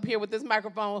be up here with this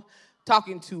microphone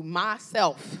talking to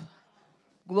myself.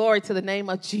 Glory to the name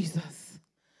of Jesus.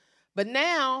 But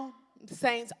now,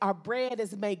 saints, our bread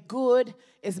is made good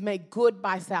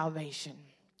by salvation.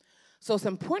 So it's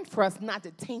important for us not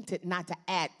to taint it, not to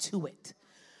add to it.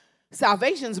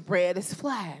 Salvation's bread is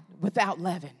flat, without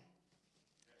leaven.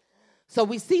 So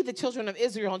we see the children of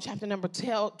Israel in chapter number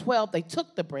 12, they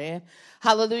took the bread,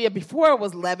 hallelujah, before it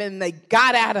was leavened, they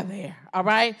got out of there, all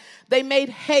right? They made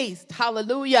haste,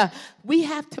 hallelujah. We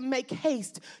have to make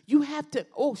haste. You have to,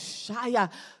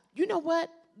 Shia, you know what?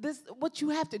 What you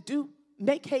have to do,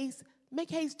 make haste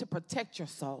to protect your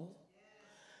soul.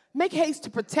 Make haste to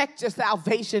protect your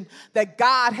salvation that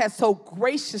God has so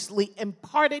graciously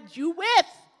imparted you with.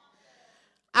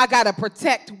 I got to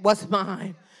protect what's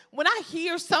mine. When I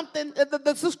hear something,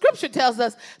 the scripture tells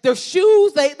us their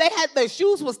shoes, they had their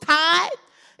shoes was tied.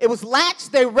 It was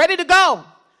latched. They're ready to go.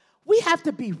 We have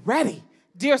to be ready,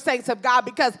 dear saints of God,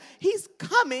 because he's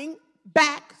coming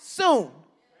back soon.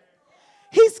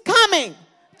 He's coming.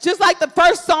 Just like the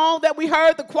first song that we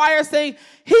heard the choir sing,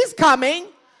 he's coming.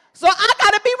 So I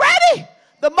got to be ready.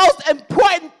 The most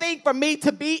important thing for me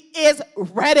to be is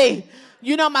ready.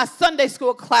 You know, my Sunday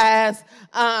school class,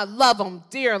 love them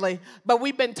dearly, but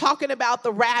we've been talking about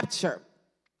the rapture,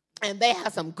 and they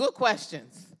have some good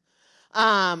questions.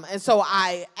 And so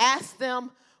I asked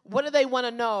them, what do they want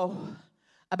to know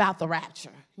about the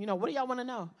rapture? You know, what do y'all want to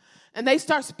know? And they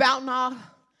start spouting off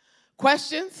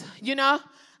questions, you know.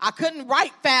 I couldn't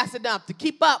write fast enough to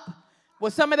keep up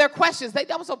with some of their questions.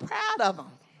 I was so proud of them.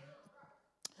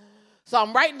 So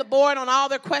I'm writing the board on all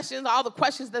their questions, all the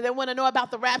questions that they want to know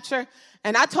about the rapture.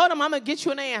 And I told them I'm going to get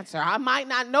you an answer. I might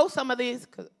not know some of these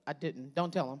because I didn't.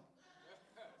 Don't tell them.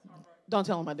 Don't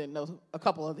tell them I didn't know a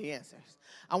couple of the answers.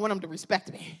 I want them to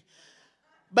respect me.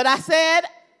 But I said,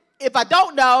 if I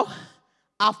don't know,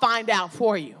 I'll find out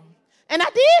for you. And I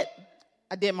did.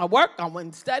 I did my work. I went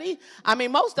and studied. I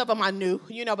mean, most of them I knew,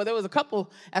 but there was a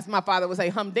couple, as my father would say,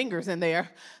 humdingers in there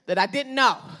that I didn't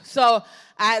know. So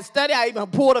I had studied. I even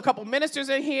pulled a couple ministers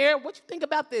in here. What you think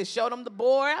about this? Showed them the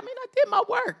board. I mean, I did my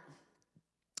work.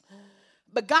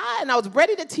 But God, and I was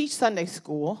ready to teach Sunday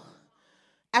school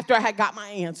after I had got my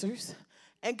answers,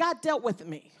 and God dealt with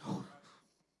me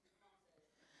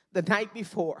the night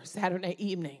before, Saturday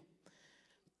evening.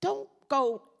 Don't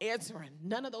go answering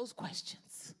none of those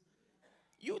questions.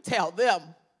 You tell them,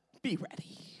 be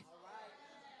ready.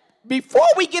 Before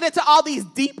we get into all these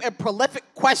deep and prolific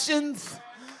questions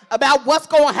about what's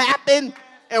going to happen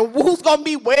and who's going to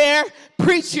be where,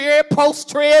 pre-trib,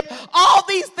 post-trib, all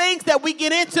these things that we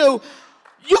get into,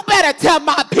 you better tell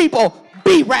my people,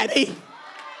 be ready.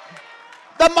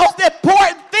 The most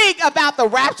important thing about the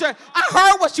rapture, I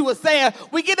heard what she was saying.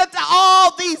 We get into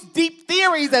all these deep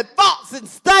theories and thoughts and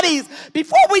studies.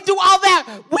 Before we do all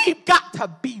that, we've got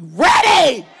to be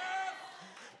ready.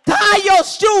 Tie your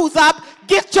shoes up,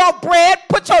 get your bread,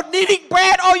 put your kneading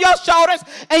bread on your shoulders,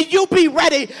 and you be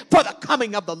ready for the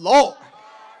coming of the Lord.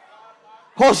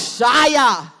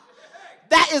 Hoshea.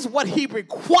 That is what he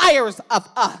requires of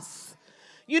us.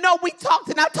 We talked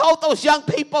and I told those young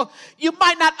people, you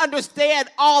might not understand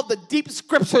all the deep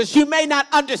scriptures. You may not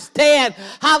understand,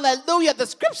 hallelujah, the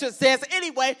scripture says,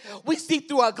 anyway, we see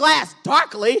through a glass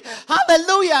darkly.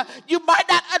 Hallelujah. You might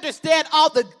not understand all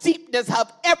the deepness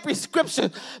of every scripture.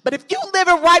 But if you live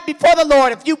it right before the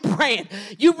Lord, if you praying,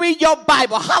 you read your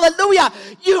Bible, hallelujah,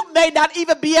 you may not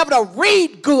even be able to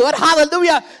read good,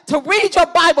 hallelujah, to read your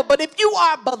Bible. But if you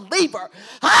are a believer,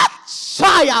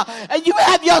 and you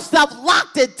have yourself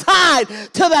locked and tied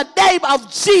to the name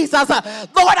of Jesus,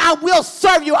 Lord, I will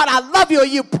serve you and I love you,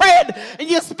 and you praying and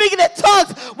you're speaking in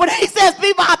tongues. When he says,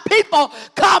 be my people,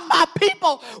 come my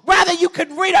people, whether you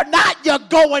can read or not, you're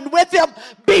going with him.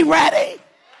 Be ready.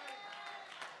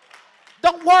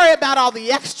 Don't worry about all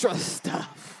the extra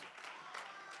stuff.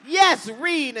 Yes,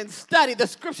 read and study. The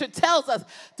scripture tells us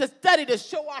to study to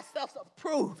show ourselves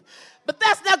approved. But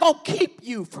that's not going to keep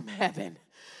you from heaven.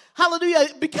 Hallelujah.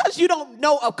 Because you don't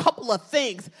know a couple of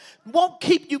things won't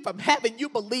keep you from heaven. You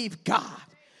believe God.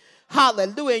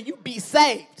 Hallelujah. And you be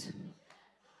saved.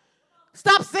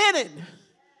 Stop sinning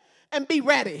and be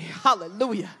ready.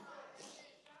 Hallelujah.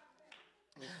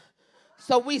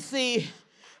 So we see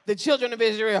the children of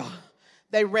Israel.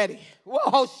 They ready. Whoa,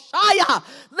 Hoshea.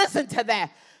 Listen to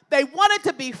that. They wanted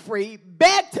to be free,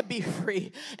 begged to be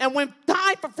free. And when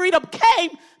time for freedom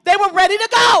came, they were ready to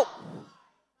go.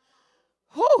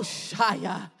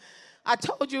 Hoshea. I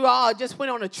told you all, I just went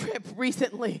on a trip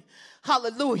recently.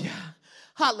 Hallelujah.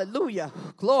 Hallelujah.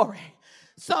 Glory.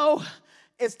 So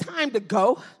it's time to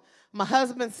go. My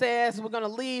husband says we're going to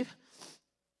leave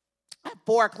at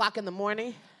 4 o'clock in the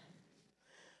morning.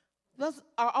 Those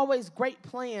are always great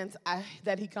plans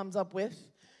that he comes up with.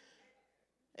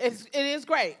 It is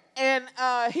great. And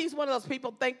he's one of those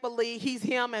people, thankfully, he's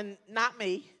him and not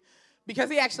me, because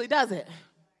he actually does it.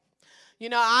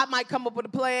 I might come up with a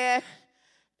plan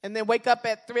and then wake up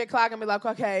at 3 o'clock and be like,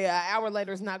 okay, an hour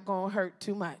later is not going to hurt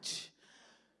too much.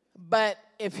 But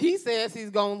if he says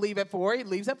he's going to leave at 4, he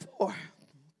leaves at 4.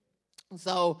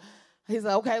 So he's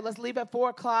like, okay, let's leave at 4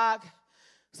 o'clock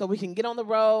so we can get on the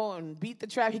road and beat the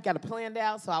traffic. He got it planned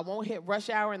out so I won't hit rush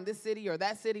hour in this city or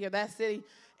that city or that city.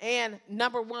 And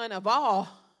number one of all,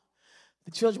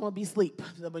 the children will be asleep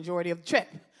the majority of the trip.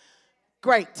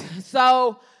 Great.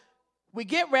 So we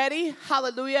get ready,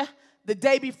 hallelujah, the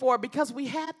day before, because we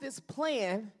had this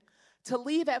plan to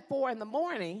leave at 4 in the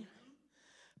morning,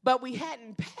 but we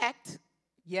hadn't packed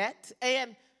yet.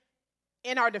 And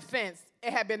in our defense,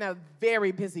 it had been a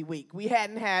very busy week. We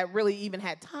hadn't really even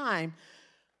had time.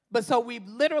 But so we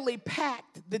literally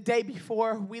packed the day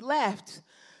before we left.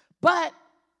 But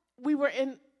we were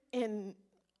in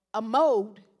a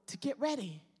mode to get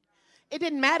ready. It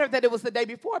didn't matter that it was the day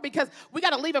before because we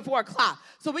got to leave at 4 o'clock.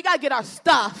 So we got to get our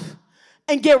stuff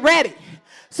and get ready.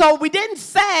 So we didn't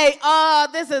say,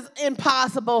 this is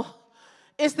impossible.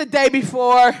 It's the day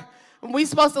before. We're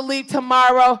supposed to leave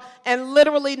tomorrow. And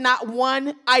literally not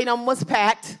one item was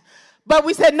packed. But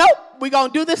we said, nope, we're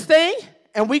going to do this thing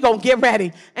and we're going to get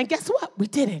ready. And guess what? We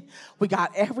did it. We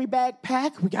got every bag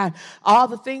packed. We got all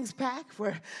the things packed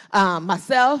for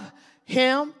myself,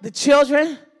 him, the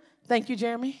children. Thank you,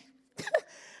 Jeremy.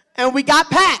 And we got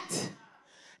packed.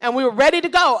 And we were ready to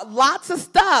go. Lots of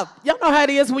stuff. Y'all know how it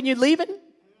is when you're leaving?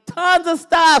 Tons of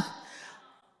stuff.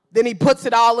 Then he puts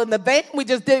it all in the van. We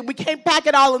can't pack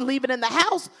it all and leave it in the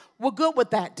house. We're good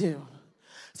with that, dude.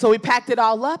 So we packed it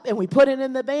all up and we put it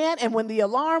in the van. And when the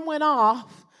alarm went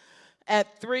off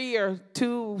at 3 or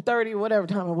 2:30, whatever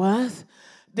time it was,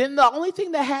 Then the only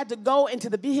thing that had to go into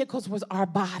the vehicles was our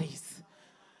bodies.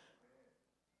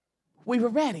 We were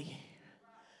ready.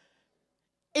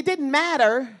 It didn't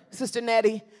matter, Sister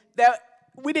Nettie, that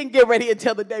we didn't get ready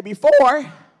until the day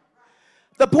before.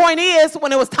 The point is,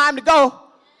 when it was time to go,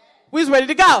 we was ready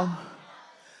to go.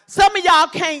 Some of y'all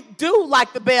can't do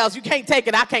like the Bells. You can't take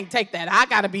it. I can't take that. I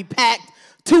got to be packed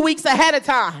 2 weeks ahead of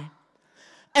time.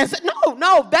 And so,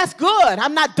 no, that's good.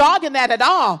 I'm not dogging that at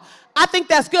all. I think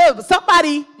that's good. But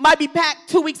somebody might be packed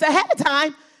 2 weeks ahead of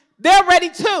time. They're ready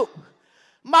too.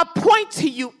 My point to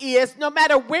you is, no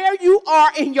matter where you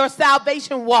are in your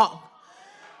salvation walk,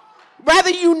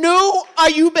 whether you new or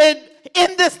you've been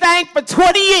in this thing for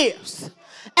 20 years,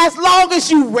 as long as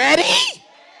you ready,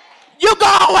 you're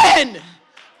going.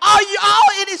 All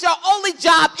it is, your only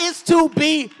job is to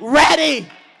be ready.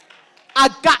 I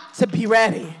got to be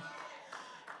ready.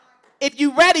 If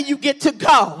you're ready, you get to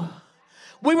go.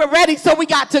 We were ready, so we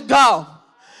got to go.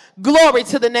 Glory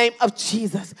to the name of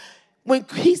Jesus. When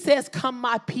he says, come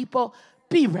my people,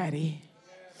 be ready.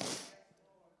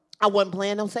 I wasn't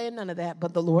planning on saying none of that,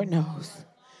 but the Lord knows.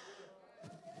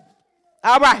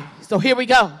 All right, so here we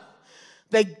go.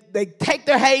 They take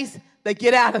their haste, they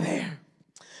get out of there.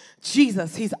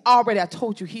 Jesus, I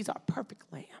told you, he's our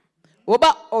perfect lamb.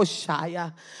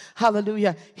 Oshaya.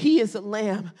 Hallelujah. He is the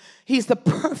lamb. He's the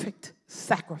perfect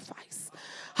sacrifice.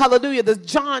 Hallelujah. The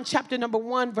John chapter number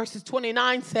 1 verses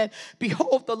 29 said,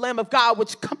 behold the Lamb of God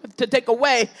which cometh to take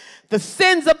away the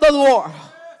sins of the world.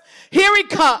 Here he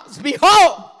comes.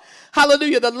 Behold.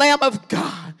 Hallelujah. The Lamb of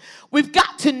God. We've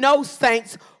got to know,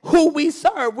 saints, who we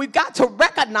serve. We've got to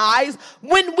recognize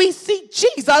when we see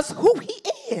Jesus who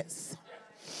he is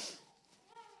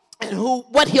and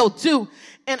what he'll do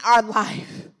in our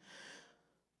life.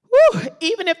 Woo,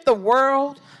 even if the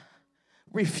world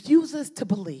refuses to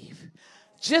believe,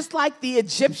 just like the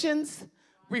Egyptians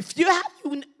refuse, how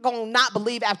you gonna not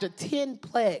believe after 10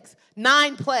 plagues,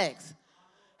 9 plagues?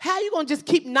 How you gonna just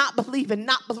keep not believing,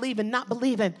 not believing, not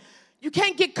believing? You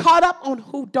can't get caught up on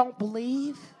who don't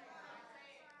believe.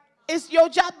 It's your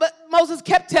job, but Moses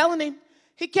kept telling him.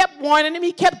 He kept warning him.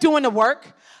 He kept doing the work.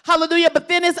 Hallelujah. But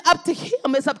then it's up to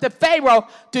him. It's up to Pharaoh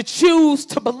to choose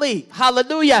to believe.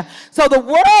 Hallelujah. So the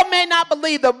world may not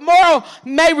believe. The world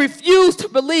may refuse to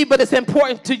believe, but it's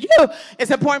important to you. It's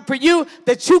important for you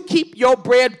that you keep your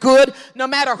bread good. No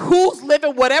matter who's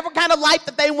living whatever kind of life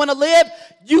that they want to live,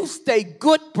 you stay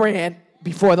good bread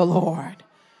before the Lord.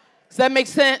 Does that make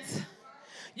sense?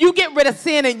 You get rid of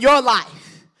sin in your life.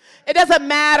 It doesn't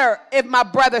matter if my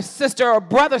brother, sister, or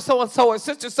brother so-and-so or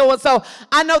sister so-and-so,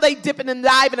 I know they dipping and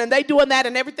diving and they doing that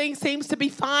and everything seems to be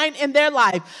fine in their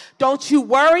life. Don't you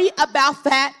worry about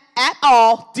that at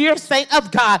all, dear saint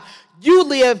of God. You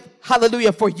live,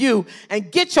 hallelujah, for you and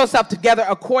get yourself together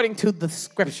according to the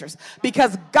scriptures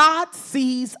because God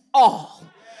sees all.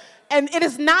 And it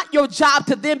is not your job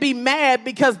to then be mad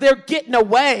because they're getting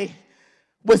away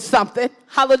with something.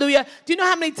 Hallelujah. Do you know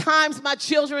how many times my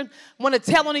children want to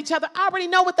tell on each other? I already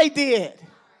know what they did.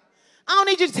 I don't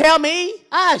need you to tell me.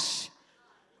 Hush.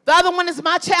 The other one is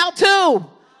my child too.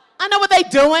 I know what they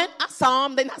doing. I saw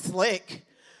them. They're not slick.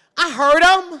 I heard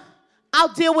them.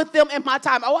 I'll deal with them in my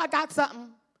time. Oh, I got something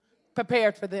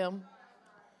prepared for them.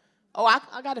 Oh,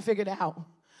 I got to figure it out.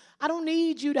 I don't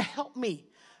need you to help me.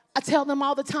 I tell them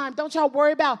all the time, don't y'all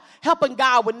worry about helping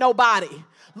God with nobody.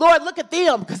 Lord, look at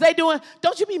them because they doing,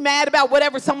 don't you be mad about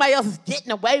whatever somebody else is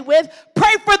getting away with.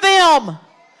 Pray for them.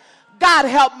 God,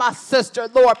 help my sister.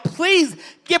 Lord, please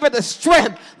give her the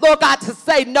strength, Lord God, to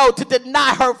say no, to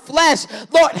deny her flesh.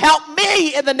 Lord, help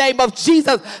me in the name of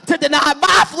Jesus to deny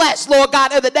my flesh, Lord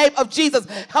God, in the name of Jesus.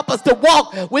 Help us to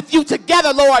walk with you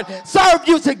together, Lord. Serve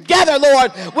you together,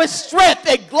 Lord, with strength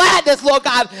and gladness, Lord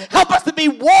God. Help us to be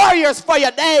warriors for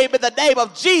your name in the name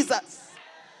of Jesus.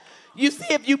 You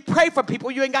see, if you pray for people,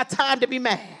 you ain't got time to be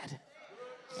mad.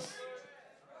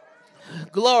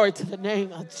 Glory to the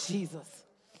name of Jesus.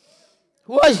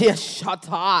 Woo!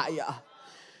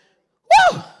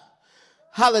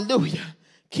 Hallelujah.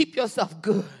 Keep yourself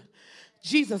good.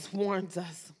 Jesus warns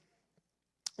us.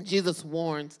 Jesus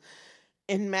warns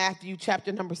in Matthew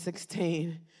chapter number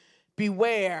 16,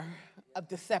 beware of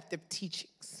deceptive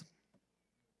teachings.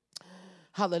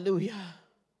 Hallelujah.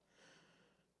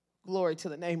 Glory to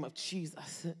the name of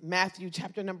Jesus. Matthew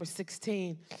chapter number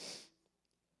 16.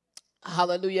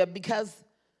 Hallelujah. Because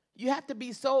you have to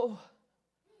be so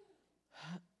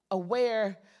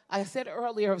aware, I said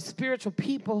earlier, of spiritual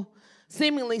people,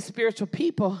 seemingly spiritual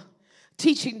people,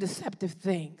 teaching deceptive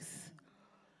things.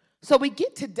 So we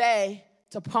get today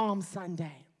to Palm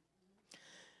Sunday.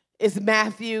 It's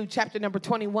Matthew chapter number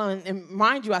 21. And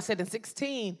mind you, I said in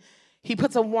 16, he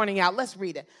puts a warning out. Let's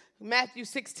read it. Matthew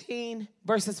 16,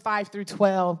 verses 5 through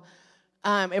 12.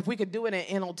 If we could do it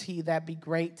in NLT, that'd be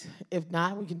great. If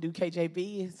not, we can do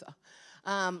KJV. So,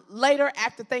 later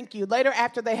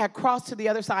after they had crossed to the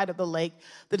other side of the lake,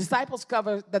 the disciples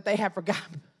discovered that they had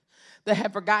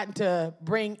forgotten to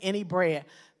bring any bread.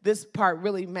 This part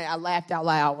really I laughed out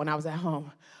loud when I was at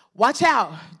home. Watch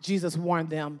out, Jesus warned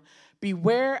them.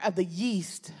 Beware of the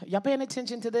yeast. Y'all paying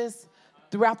attention to this?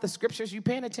 Throughout the scriptures, you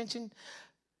paying attention?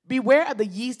 Beware of the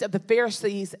yeast of the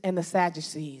Pharisees and the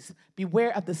Sadducees.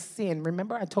 Beware of the sin.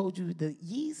 Remember, I told you the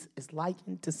yeast is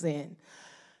likened to sin.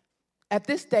 At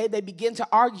this day, they begin to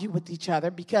argue with each other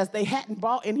because they hadn't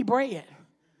brought any bread.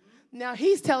 Now,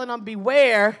 he's telling them,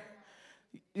 beware.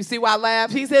 You see why I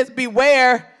laugh? He says,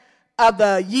 beware of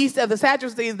the yeast of the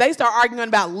Sadducees. They start arguing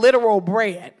about literal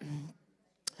bread.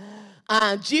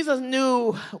 Jesus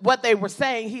knew what they were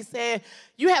saying. He said,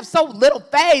 you have so little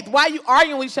faith. Why are you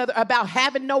arguing with each other about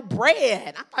having no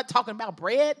bread? I'm not talking about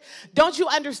bread. Don't you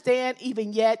understand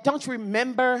even yet? Don't you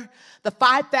remember the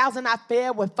 5,000 I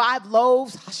fed with 5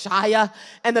 loaves, Hashaya,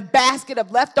 and the basket of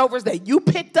leftovers that you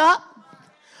picked up?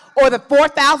 Or the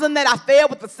 4,000 that I fed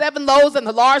with the 7 loaves and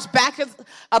the large baskets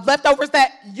of leftovers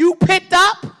that you picked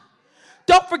up?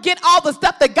 Don't forget all the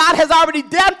stuff that God has already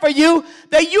done for you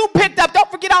that you picked up.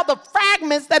 Don't forget all the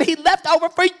fragments that he left over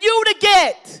for you to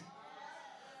get.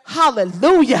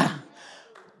 Hallelujah.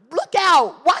 Look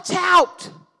out. Watch out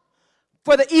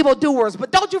for the evildoers.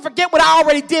 But don't you forget what I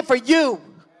already did for you.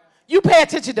 You pay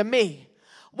attention to me.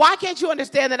 Why can't you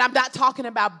understand that I'm not talking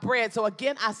about bread? So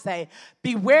again, I say,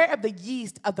 beware of the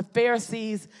yeast of the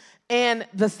Pharisees and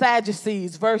the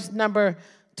Sadducees. Verse number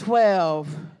 12.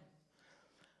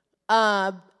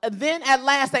 Then at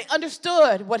last they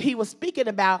understood what he was speaking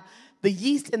about, the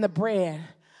yeast in the bread.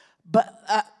 But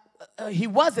he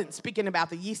wasn't speaking about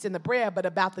the yeast in the bread, but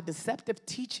about the deceptive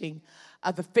teaching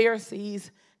of the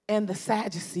Pharisees and the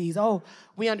Sadducees. Oh,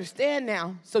 we understand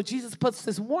now. So Jesus puts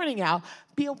this warning out.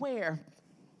 Be aware.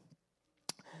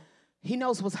 He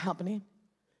knows what's happening.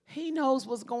 He knows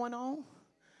what's going on.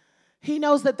 He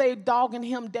knows that they're dogging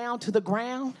him down to the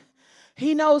ground.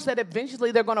 He knows that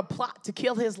eventually they're going to plot to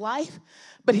kill his life,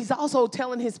 but he's also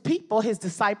telling his people, his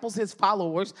disciples, his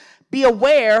followers, be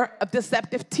aware of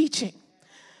deceptive teaching.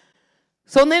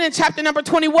 So then in chapter number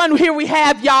 21, here we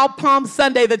have, y'all, Palm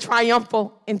Sunday, the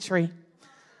triumphal entry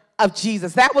of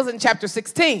Jesus. That was in chapter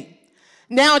 16.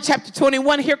 Now in chapter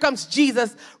 21, here comes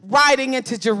Jesus riding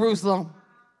into Jerusalem.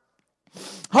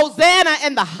 Hosanna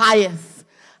in the highest.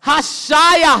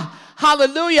 Hashaya.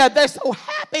 Hallelujah. They're so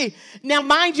happy. Now,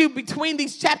 mind you, between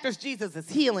these chapters, Jesus is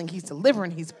healing. He's delivering.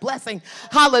 He's blessing.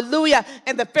 Hallelujah.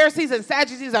 And the Pharisees and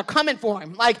Sadducees are coming for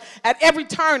him. Like at every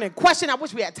turn and question. I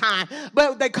wish we had time.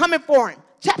 But they're coming for him.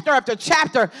 Chapter after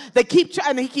chapter, they keep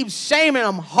trying. He keeps shaming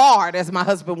them hard, as my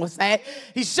husband would say.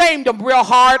 He shamed them real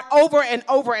hard over and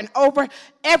over and over.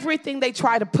 Everything they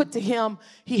try to put to him,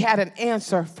 he had an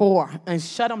answer for and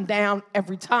shut them down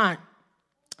every time.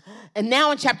 And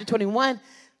now in chapter 21,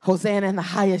 Hosanna in the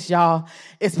highest, y'all.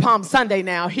 It's Palm Sunday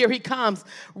now. Here he comes,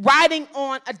 riding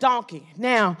on a donkey.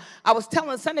 Now, I was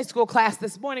telling Sunday school class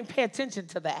this morning, pay attention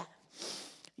to that.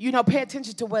 You know, pay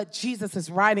attention to what Jesus is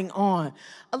riding on.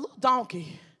 A little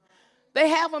donkey. They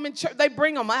have them in church. They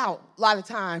bring them out a lot of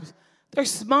times. They're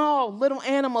small, little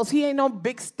animals. He ain't no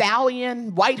big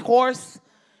stallion, white horse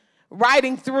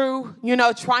riding through, you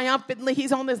know, triumphantly.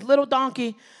 He's on this little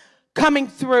donkey coming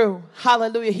through.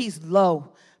 Hallelujah. He's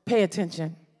low. Pay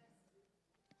attention.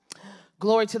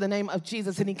 Glory to the name of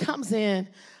Jesus. And he comes in,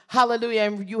 hallelujah,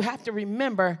 and you have to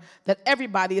remember that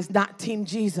everybody is not Team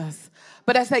Jesus.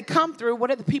 But as they come through, what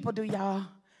do the people do, y'all?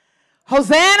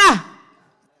 Hosanna!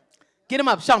 Get them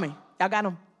up. Show me. Y'all got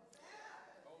them?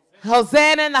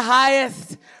 Hosanna in the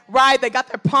highest. Right, they got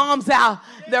their palms out.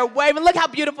 They're waving. Look how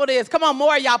beautiful it is. Come on,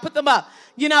 more y'all. Put them up.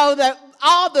 You know,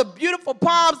 all the beautiful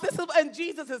palms. And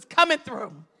Jesus is coming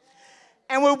through.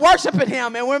 And we're worshiping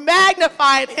him, and we're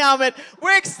magnifying him, and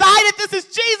we're excited. This is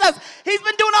Jesus. He's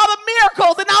been doing all the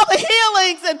miracles and all the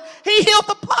healings, and he healed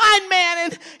the blind man,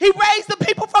 and he raised the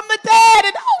people from the dead.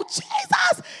 And oh,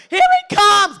 Jesus, here he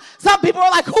comes. Some people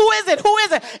are like, who is it? Who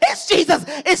is it? It's Jesus.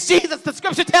 It's Jesus. The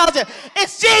scripture tells you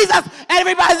it's Jesus. And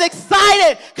everybody's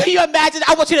excited. Can you imagine?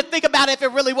 I want you to think about it if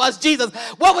it really was Jesus.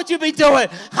 What would you be doing?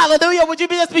 Hallelujah. Would you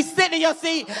just be sitting in your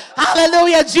seat?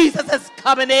 Hallelujah. Jesus is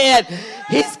coming in.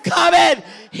 He's coming.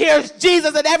 Here's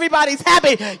Jesus and everybody's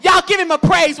happy. Y'all give him a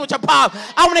praise with your palm.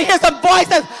 I want to hear some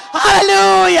voices.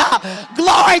 Hallelujah.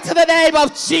 Glory to the name of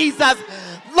Jesus.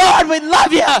 Lord, we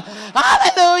love you.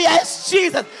 Hallelujah. It's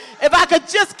Jesus. If I could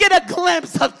just get a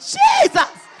glimpse of Jesus.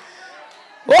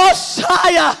 Oh,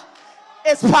 Shia.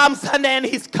 It's Palm Sunday and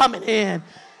he's coming in.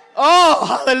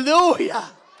 Oh, hallelujah.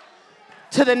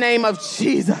 To the name of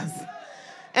Jesus.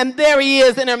 And there he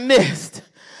is in our midst.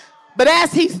 But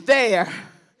as he's there,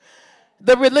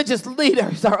 the religious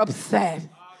leaders are upset.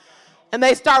 And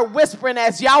they start whispering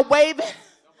as y'all waving,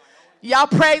 y'all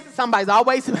praising, somebody's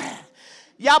always mad.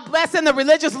 Y'all blessing the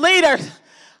religious leaders.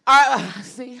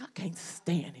 See, I can't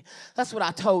stand it. That's what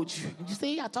I told you. You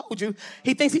see, I told you.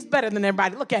 He thinks he's better than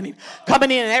everybody. Look at him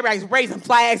coming in and everybody's raising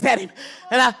flags at him.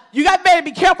 And you got better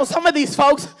be careful. Some of these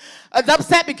folks are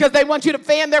upset because they want you to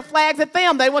fan their flags at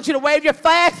them. They want you to wave your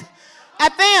flags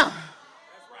at them.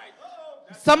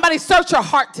 Somebody search your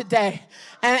heart today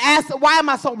and ask, why am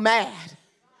I so mad?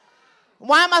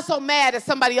 Why am I so mad at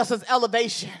somebody else's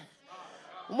elevation?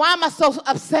 Why am I so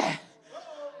upset?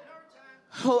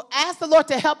 Oh, ask the Lord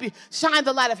to help you. Shine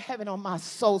the light of heaven on my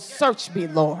soul. Search me,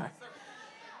 Lord.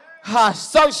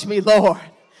 Search me, Lord.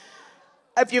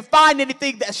 If you find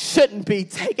anything that shouldn't be,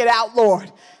 take it out, Lord.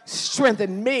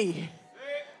 Strengthen me.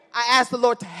 I ask the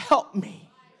Lord to help me.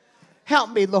 Help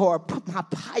me, Lord. Put my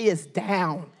bias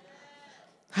down.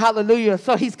 Hallelujah.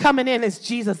 So he's coming in as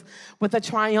Jesus with a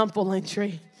triumphal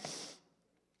entry.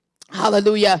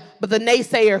 Hallelujah. But the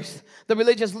naysayers, the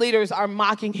religious leaders, are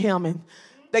mocking him, and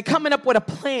they're coming up with a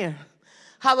plan.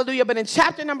 Hallelujah. But in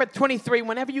chapter number 23,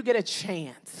 whenever you get a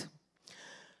chance,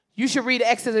 you should read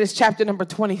Exodus chapter number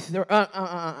 23.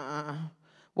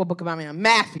 What book am I in?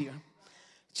 Matthew.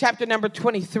 Chapter number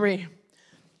 23.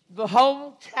 The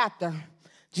whole chapter,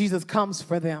 Jesus comes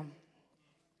for them.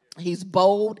 He's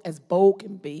bold as bold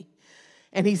can be.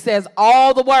 And he says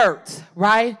all the words,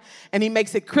 right? And he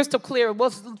makes it crystal clear.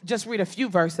 We'll just read a few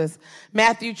verses.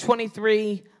 Matthew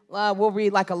 23, we'll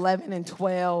read like 11 and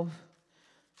 12.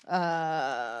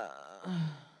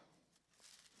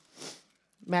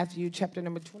 Matthew chapter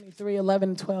number 23, 11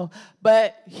 and 12.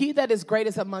 But he that is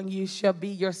greatest among you shall be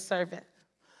your servant.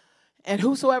 And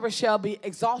whosoever shall be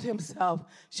exalt himself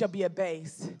shall be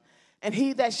abased. And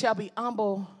he that shall be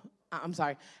humble,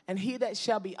 and he that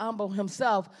shall be humble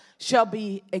himself shall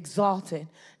be exalted.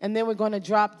 And then we're going to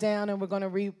drop down and we're going to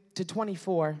read to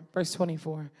 24, verse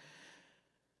 24.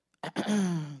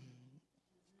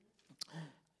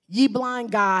 Ye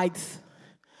blind guides,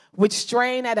 which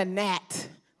strain at a gnat.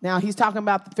 Now, he's talking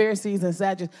about the Pharisees and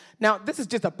Sadducees. Now, this is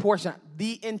just a portion.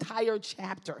 The entire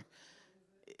chapter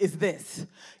is this.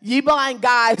 Ye blind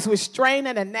guides, which strain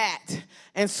at a gnat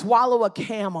and swallow a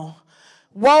camel.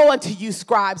 Woe unto you,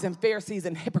 scribes and Pharisees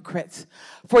and hypocrites,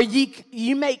 for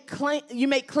you make clean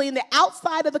the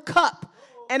outside of the cup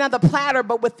and of the platter,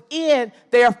 but within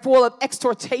they are full of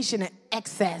extortation and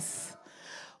excess.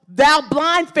 Thou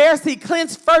blind Pharisee,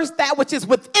 cleanse first that which is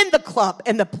within the cup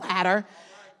and the platter,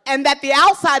 and that the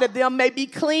outside of them may be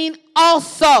clean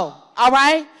also. All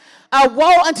right?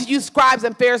 Woe unto you, scribes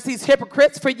and Pharisees,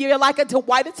 hypocrites, for ye are like unto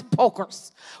whited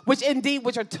sepulchres, which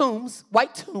are tombs,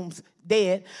 white tombs,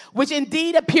 dead, which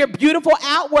indeed appear beautiful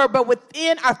outward, but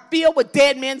within are filled with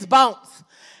dead men's bones,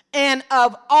 and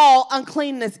of all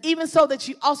uncleanness, even so that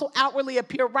you also outwardly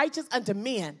appear righteous unto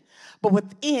men, but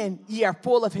within ye are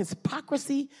full of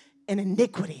hypocrisy and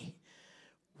iniquity.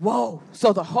 Whoa.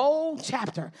 So the whole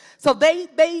chapter. So they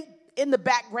in the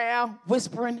background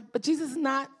whispering, but Jesus is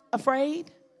not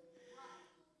afraid.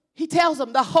 He tells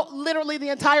them literally the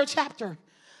entire chapter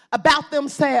about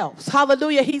themselves.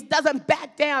 Hallelujah. He doesn't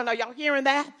back down. Are y'all hearing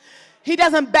that? He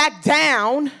doesn't back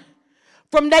down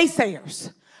from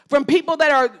naysayers, from people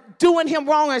that are doing him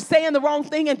wrong or saying the wrong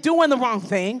thing and doing the wrong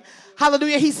thing.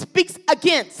 Hallelujah. He speaks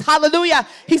against. Hallelujah.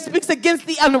 He speaks against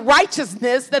the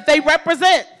unrighteousness that they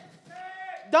represent.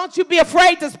 Don't you be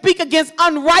afraid to speak against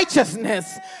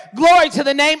unrighteousness. Glory to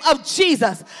the name of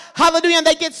Jesus. Hallelujah. And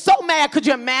they get so mad. Could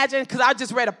you imagine? Because I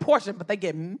just read a portion, but they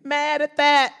get mad at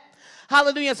that.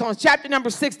 Hallelujah. So in chapter number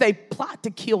 6, they plot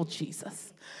to kill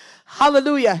Jesus.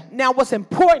 Hallelujah. Now what's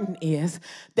important is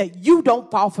that you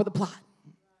don't fall for the plot.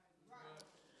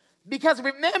 Because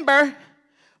remember,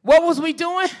 what was we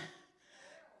doing?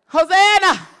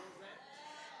 Hosanna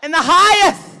in the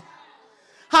highest.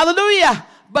 Hallelujah.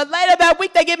 But later that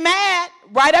week, they get mad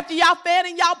right after y'all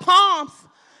fanning y'all palms,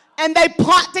 and they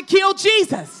plot to kill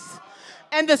Jesus.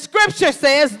 And the scripture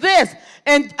says this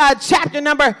in chapter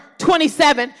number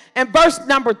 27 and verse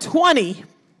number 20.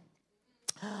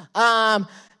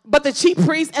 But the chief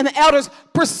priests and the elders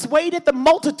persuaded the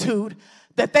multitude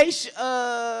that they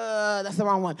that's the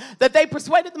wrong one. That they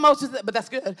persuaded the multitude, but that's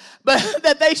good. But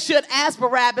that they should ask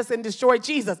Barabbas and destroy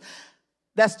Jesus.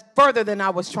 That's further than I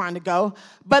was trying to go.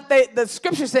 But the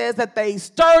scripture says that they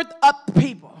stirred up the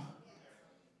people.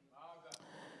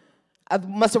 I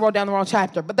must have wrote down the wrong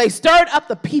chapter. But they stirred up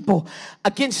the people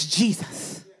against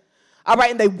Jesus. All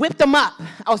right, and they whipped them up.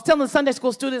 I was telling Sunday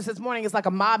school students this morning, it's like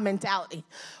a mob mentality.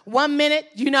 1 minute,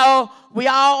 we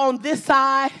all on this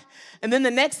side, and then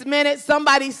the next minute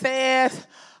somebody says,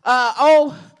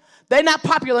 they're not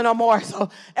popular no more, so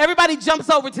everybody jumps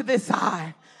over to this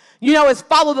side. It's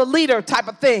follow the leader type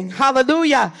of thing.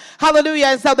 Hallelujah. Hallelujah.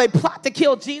 And so they plot to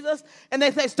kill Jesus, and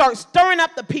they start stirring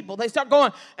up the people. They start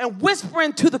going and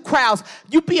whispering to the crowds.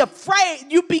 You be afraid.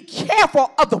 You be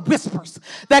careful of the whispers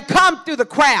that come through the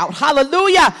crowd.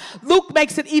 Hallelujah. Luke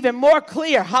makes it even more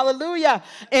clear. Hallelujah.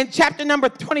 In chapter number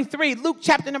 23, Luke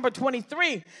chapter number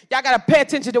 23. Y'all got to pay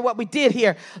attention to what we did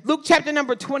here. Luke chapter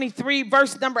number 23,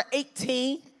 verse number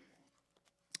 18.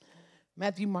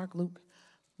 Matthew, Mark, Luke.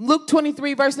 Luke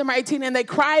 23, verse number 18, and they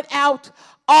cried out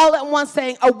all at once,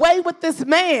 saying, away with this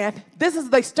man.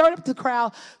 They stirred up the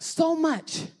crowd so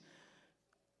much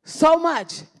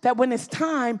that when it's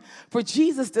time for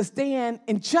Jesus to stand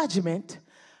in judgment,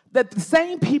 that the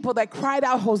same people that cried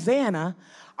out, Hosanna,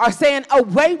 are saying,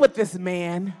 away with this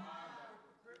man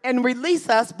and release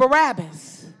us,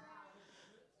 Barabbas.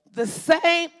 The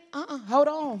same, hold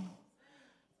on,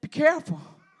 be careful.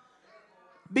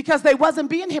 Because they wasn't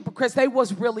being hypocrites. They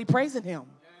was really praising him.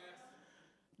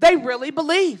 They really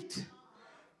believed.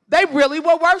 They really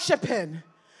were worshiping.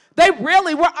 They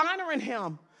really were honoring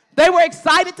him. They were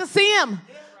excited to see him.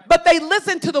 But they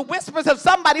listened to the whispers of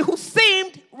somebody who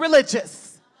seemed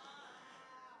religious.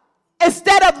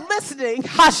 Instead of listening,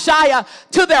 Hashaya,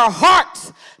 to their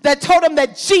hearts that told them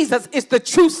that Jesus is the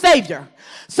true Savior.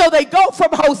 So they go from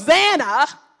Hosanna,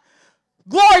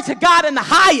 glory to God in the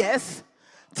highest,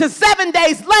 to 7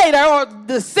 days later, or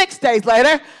the 6 days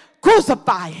later,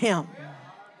 crucify him.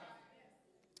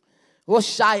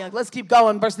 Let's keep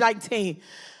going. Verse 19.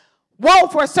 Woe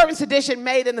for a certain sedition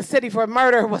made in the city, for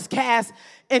murder was cast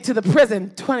into the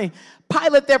prison. 20.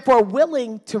 Pilate, therefore,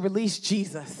 willing to release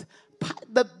Jesus.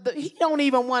 He don't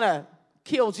even want to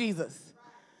kill Jesus.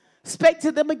 Spake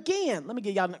to them again. Let me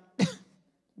get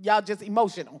y'all just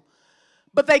emotional.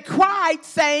 But they cried,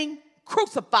 saying,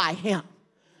 crucify him.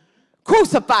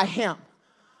 Crucify him.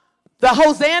 The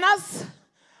Hosannas,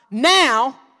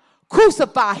 now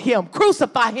crucify him.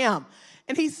 Crucify him.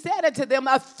 And he said it to them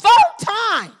a third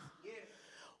time.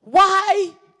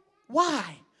 Why?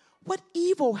 What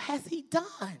evil has he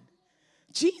done?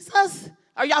 Jesus,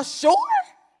 are y'all sure?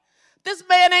 This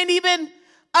man ain't even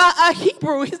a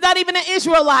Hebrew. He's not even an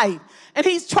Israelite. And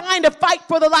he's trying to fight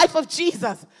for the life of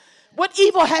Jesus. What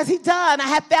evil has he done? I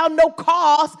have found no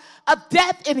cause of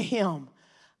death in him.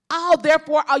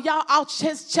 I'll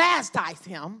just chastise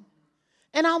him,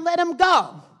 and I'll let him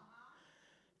go.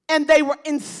 And they were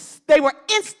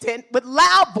instant with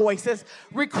loud voices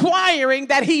requiring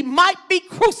that he might be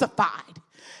crucified.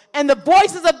 And the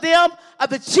voices of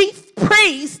the chief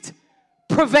priest,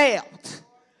 prevailed.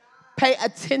 Pay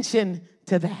attention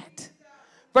to that.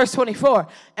 Verse 24,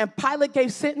 and Pilate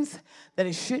gave sentence that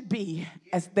it should be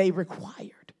as they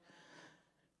required.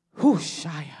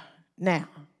 Hushaya. Now,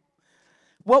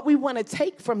 what we want to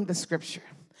take from the scripture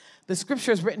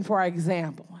is written for our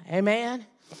example. Amen?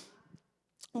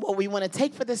 What we want to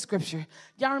take for this scripture.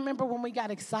 Y'all remember when we got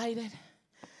excited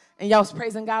and y'all was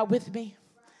praising God with me?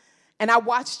 And I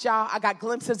watched y'all. I got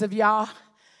glimpses of y'all.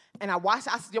 And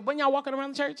when y'all walking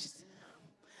around the church?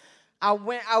 I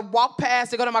walked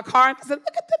past to go to my car and I said,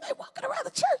 look at them, they walking around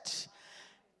the church.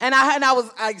 And I was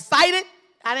excited.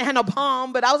 I didn't have no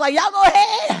palm, but I was like, y'all go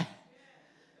ahead.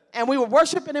 And we were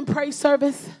worshiping in praise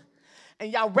service. And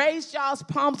y'all raised y'all's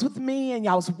palms with me. And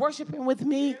y'all was worshiping with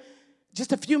me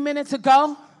just a few minutes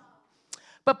ago.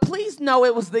 But please know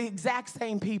it was the exact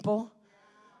same people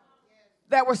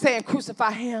that were saying,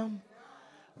 crucify him.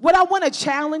 What I want to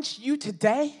challenge you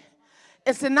today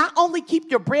is to not only keep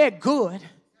your bread good,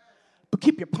 but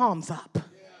keep your palms up.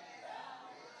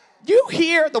 You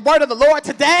hear the word of the Lord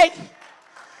today?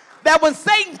 That when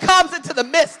Satan comes into the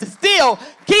midst to steal,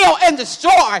 kill, and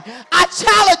destroy, I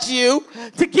challenge you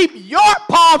to keep your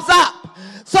palms up.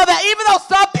 So that even though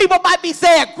some people might be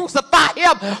saying, crucify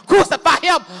him,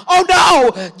 oh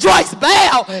no, Joyce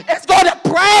Bell is going to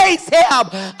praise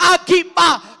him. I'll keep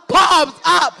my palms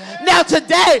up. Now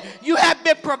today, you have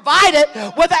been provided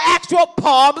with an actual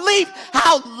palm leaf.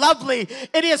 How lovely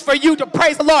it is for you to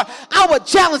praise the Lord. I would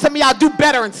challenge some of y'all do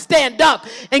better and stand up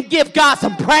and give God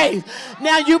some praise.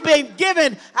 Now you've been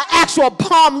given an actual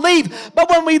palm leaf. But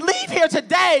when we leave here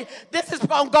today, this is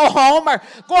going to go home or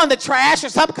go in the trash or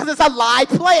something because it's a live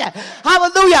plant.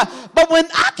 Hallelujah. But when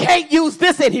I can't use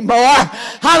this anymore,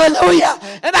 hallelujah,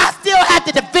 and I still have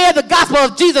to defend the gospel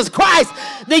of Jesus Christ,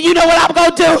 then you know what I'm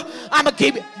going to do? I'm going to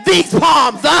keep these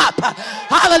palms up.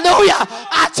 Hallelujah.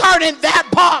 I turn in that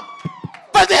palm.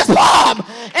 for this palm.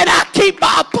 And I keep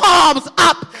my palms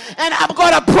up, and I'm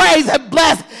going to praise and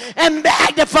bless and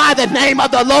magnify the name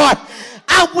of the Lord.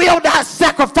 I will not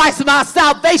sacrifice my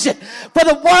salvation for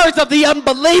the words of the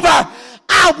unbeliever.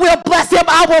 I will bless him.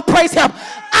 I will praise him.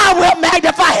 I will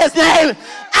magnify his name.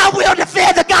 I will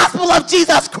defend the gospel of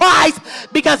Jesus Christ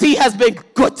because he has been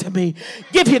good to me.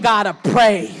 Give your God a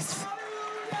praise.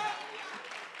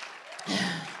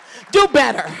 Do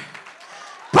better.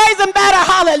 Praise him better.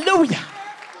 Hallelujah.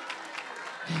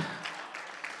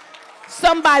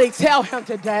 Somebody tell him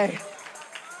today,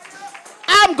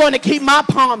 I'm going to keep my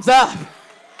palms up.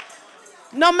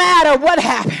 No matter what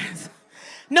happens.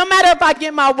 No matter if I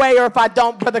get my way or if I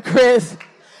don't, Brother Chris.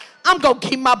 I'm going to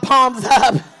keep my palms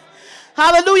up.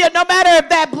 Hallelujah. No matter if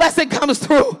that blessing comes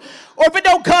through or if it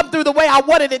don't come through the way I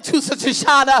wanted it to, Sister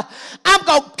Shauna, I'm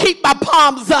going to keep my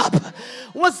palms up.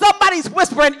 When somebody's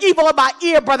whispering evil in my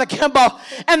ear, Brother Kimball,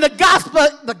 and the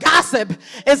gossip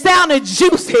is sounding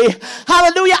juicy,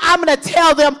 hallelujah, I'm going to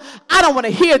tell them, I don't want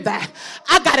to hear that.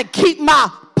 I got to keep my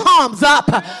palms up.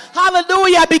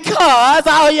 Hallelujah, because,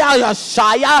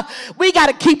 we got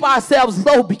to keep ourselves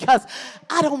low because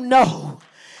I don't know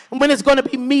when it's going to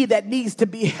be me that needs to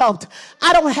be helped.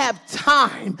 I don't have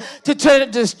time to try to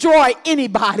destroy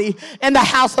anybody in the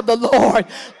house of the Lord.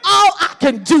 All I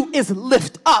can do is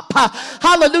lift up,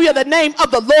 hallelujah, the name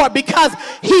of the Lord because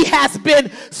he has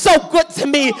been so good to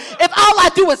me. If all I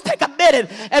do is take a minute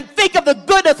and think of the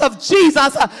goodness of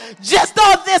Jesus, just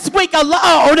on this week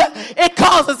alone, it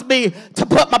causes me to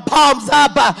put my palms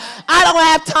up. I don't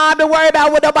have time to worry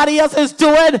about what nobody else is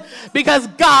doing because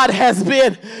God has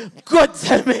been good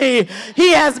to me.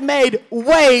 He has made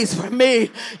ways for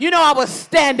me. You know, I was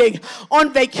standing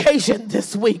on vacation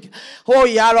this week. Oh,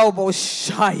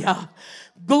 Yaroboshaya.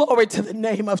 Glory to the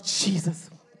name of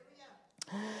Jesus.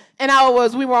 And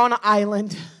we were on an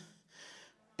island.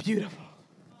 Beautiful.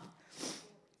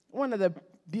 One of the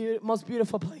most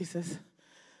beautiful places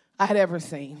I had ever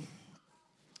seen.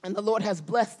 And the Lord has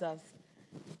blessed us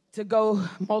to go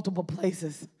multiple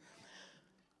places.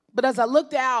 But as I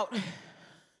looked out,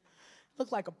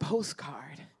 looked like a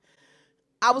postcard.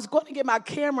 I was going to get my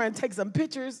camera and take some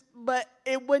pictures, but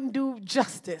it wouldn't do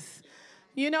justice.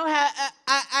 You know how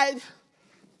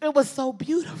it was so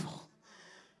beautiful.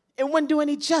 It wouldn't do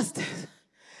any justice.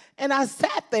 And I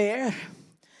sat there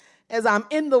as I'm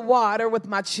in the water with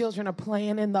my children are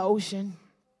playing in the ocean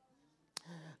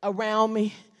around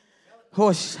me.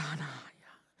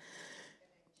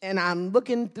 And I'm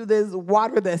looking through this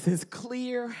water that's as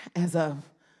clear as a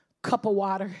cup of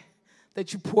water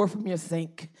that you pour from your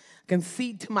sink. I can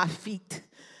see to my feet.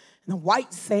 And the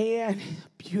white sand,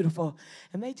 beautiful.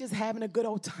 And they just having a good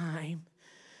old time.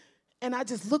 And I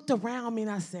just looked around me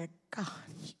and I said, God,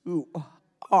 you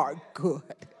are good.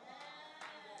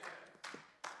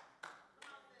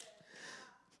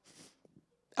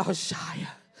 Oh, Shia.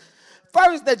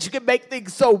 First, that you can make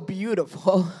things so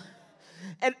beautiful.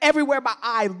 And everywhere my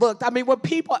eye looked, I mean,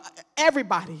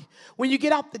 everybody, when you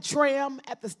get off the tram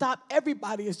at the stop,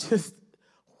 everybody is just,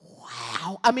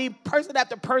 wow. I mean, person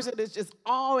after person is just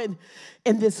all in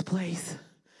this place.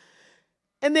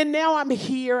 And then now I'm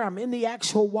here, I'm in the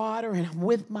actual water, and I'm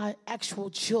with my actual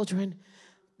children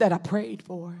that I prayed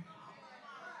for.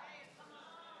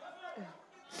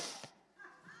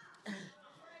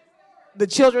 The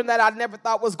children that I never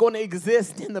thought was going to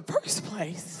exist in the first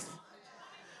place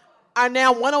are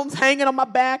now, one of them's hanging on my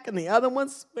back and the other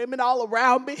one's swimming all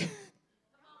around me.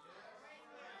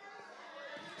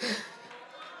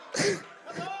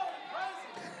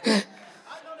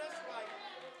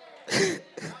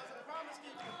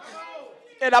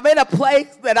 And I'm in a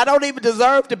place that I don't even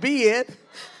deserve to be in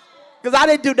because I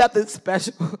didn't do nothing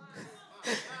special.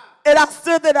 And I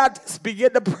stood there and I just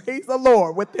began to praise the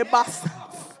Lord within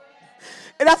myself.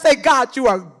 And I say, God, you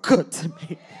are good to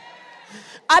me.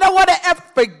 I don't want to ever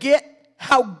forget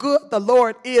how good the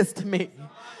Lord is to me.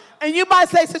 And you might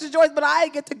say, Sister Joyce, but I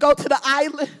didn't get to go to the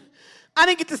island. I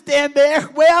didn't get to stand there.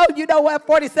 Well, you know what,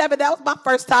 47, that was my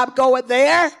first time going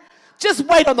there. Just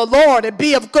wait on the Lord and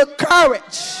be of good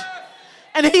courage.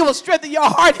 And he will strengthen your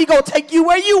heart. He going to take you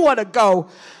where you want to go.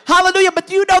 Hallelujah. But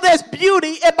you know there's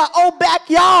beauty in my own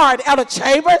backyard, Elder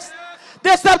Chambers.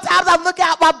 There's sometimes I look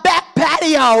out my back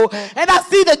patio and I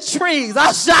see the trees.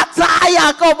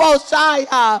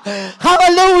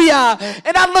 Hallelujah.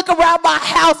 And I look around my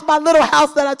house, my little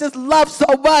house that I just love so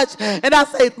much. And I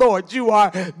say, Lord, you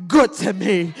are good to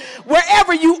me.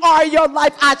 Wherever you are in your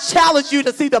life, I challenge you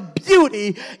to see the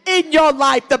beauty in your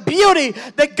life, the beauty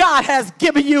that God has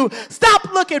given you.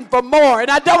 Stop looking for more.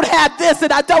 And I don't have this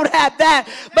and I don't have that.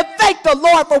 But thank the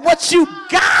Lord for what you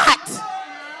got.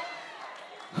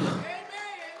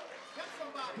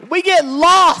 We get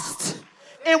lost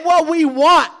in what we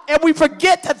want, and we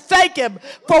forget to thank him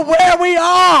for where we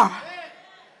are.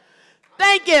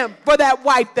 Thank him for that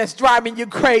wife that's driving you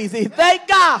crazy. Thank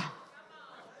God.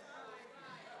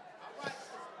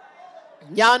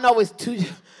 Y'all know it's too,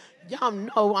 y'all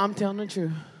know I'm telling the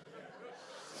truth.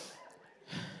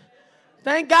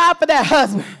 Thank God for that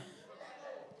husband.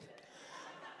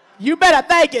 You better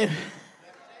thank him.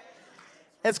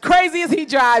 As crazy as he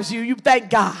drives you, you thank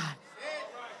God.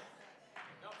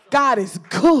 God is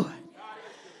good.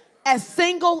 As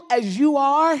single as you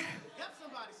are,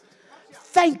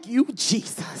 thank you,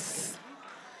 Jesus.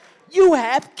 You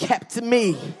have kept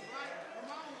me.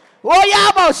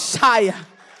 Oh, Yaboshaya.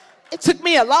 It took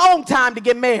me a long time to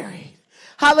get married.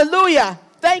 Hallelujah.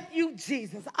 Thank you,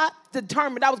 Jesus. I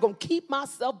determined I was going to keep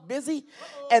myself busy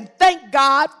and thank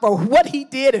God for what he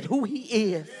did and who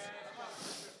he is.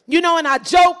 You know, and I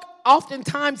joke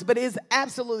oftentimes, but it is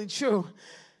absolutely true.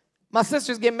 My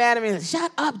sisters get mad at me and say,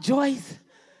 shut up, Joyce.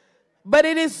 But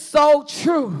it is so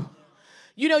true.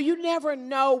 You know, you never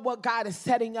know what God is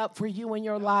setting up for you in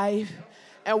your life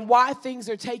and why things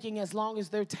are taking as long as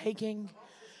they're taking.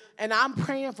 And I'm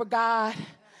praying for God,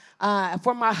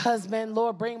 for my husband.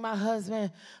 Lord, bring my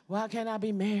husband. Why can't I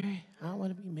be married? I don't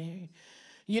want to be married.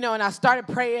 You know, and I started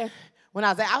praying when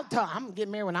I was I'm going to get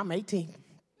married when I'm 18.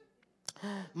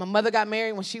 My mother got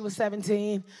married when she was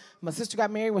 17. My sister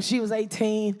got married when she was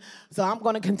 18. So I'm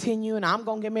going to continue, and I'm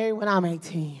going to get married when I'm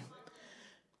 18.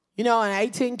 You know, and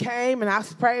 18 came, and I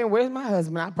was praying, where's my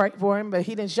husband? I prayed for him, but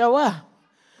he didn't show up.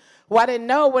 Well, I didn't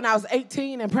know when I was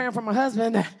 18 and praying for my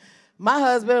husband that my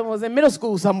husband was in middle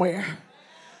school somewhere.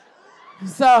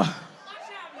 So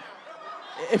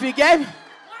if he gave,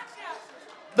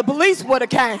 the police would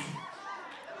have came.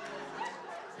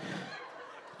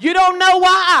 You don't know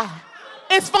why.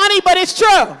 It's funny, but it's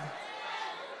true.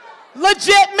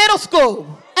 Legit middle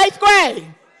school, 8th grade.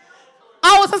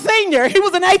 I was a senior. He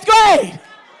was in 8th grade.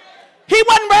 He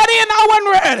wasn't ready and I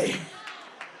wasn't ready.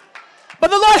 But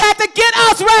the Lord had to get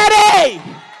us ready.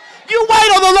 You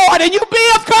wait on the Lord and you be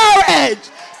of courage.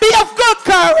 Be of good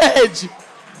courage.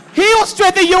 He will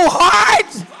strengthen your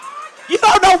heart. You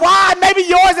don't know why. Maybe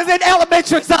yours is in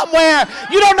elementary somewhere.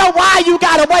 You don't know why you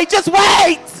got to wait. Just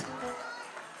wait.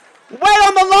 Wait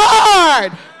on the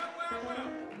Lord.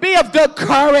 Be of good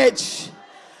courage.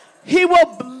 He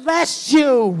will bless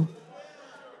you.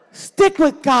 Stick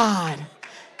with God.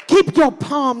 Keep your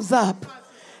palms up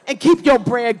and keep your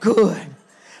bread good.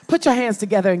 Put your hands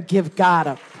together and give God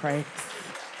a praise.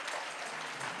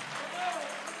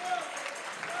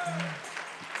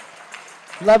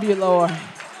 Love you, Lord.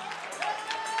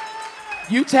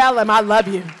 You tell him I love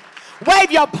you.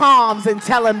 Wave your palms and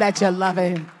tell him that you love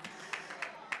him.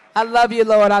 I love you,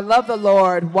 Lord. I love the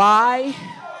Lord. Why?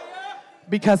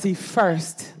 Because he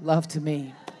first loved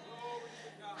me.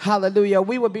 Hallelujah.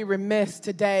 We would be remiss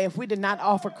today if we did not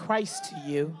offer Christ to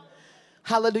you.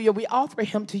 Hallelujah. We offer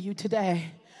him to you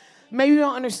today. Maybe you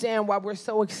don't understand why we're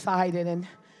so excited and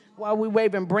why we're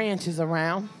waving branches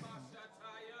around.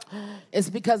 It's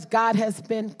because God has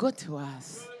been good to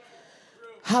us.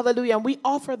 Hallelujah. And we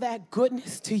offer that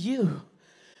goodness to you.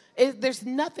 There's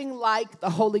nothing like the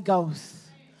Holy Ghost.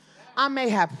 I may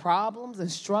have problems and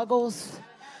struggles,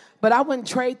 but I wouldn't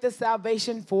trade this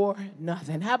salvation for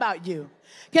nothing. How about you?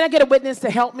 Can I get a witness to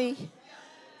help me?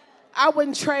 I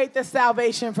wouldn't trade this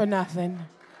salvation for nothing.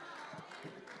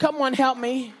 Come on, help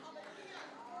me.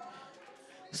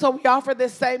 So we offer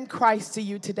this same Christ to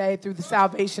you today through the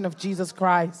salvation of Jesus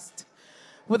Christ.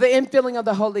 With the infilling of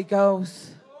the Holy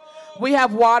Ghost, we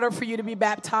have water for you to be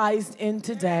baptized in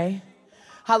today.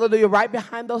 Hallelujah. Right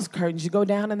behind those curtains, you go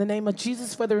down in the name of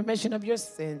Jesus for the remission of your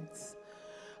sins.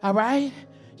 All right?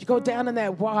 You go down in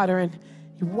that water and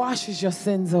he washes your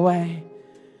sins away.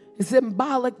 It's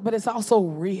symbolic, but it's also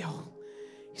real.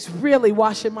 He's really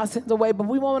washing my sins away, but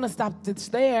we won't want to stop this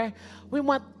there. We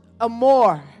want a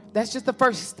more. That's just the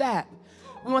first step.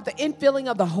 We want the infilling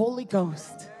of the Holy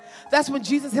Ghost. That's when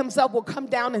Jesus himself will come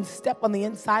down and step on the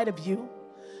inside of you.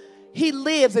 He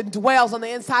lives and dwells on the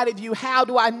inside of you. How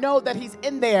do I know that he's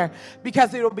in there?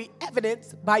 Because it will be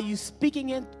evidenced by you speaking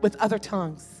in with other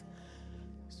tongues.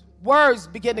 Words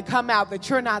begin to come out that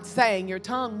you're not saying. Your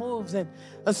tongue moves and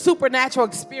a supernatural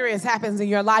experience happens in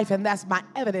your life, and that's my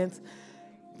evidence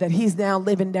that he's now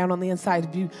living down on the inside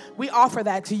of you. We offer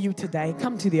that to you today.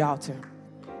 Come to the altar.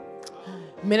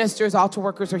 Ministers, altar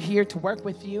workers are here to work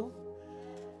with you.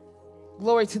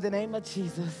 Glory to the name of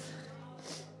Jesus.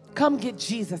 Come get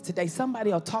Jesus today.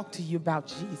 Somebody will talk to you about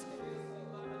Jesus.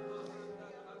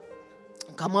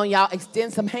 Come on, y'all.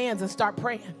 Extend some hands and start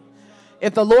praying.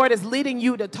 If the Lord is leading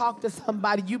you to talk to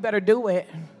somebody, you better do it.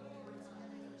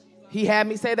 He had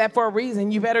me say that for a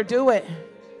reason. You better do it.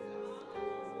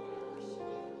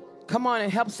 Come on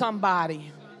and help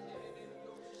somebody.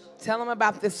 Tell them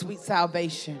about this sweet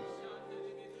salvation.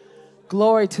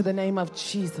 Glory to the name of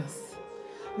Jesus.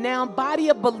 Now, body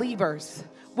of believers,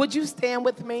 would you stand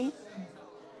with me?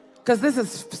 Because this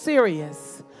is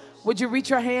serious. Would you reach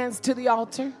your hands to the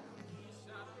altar?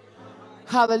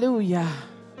 Hallelujah.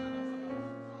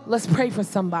 Let's pray for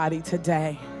somebody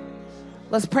today.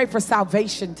 Let's pray for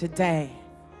salvation today.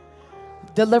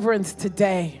 Deliverance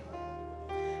today.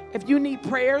 If you need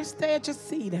prayer, stay at your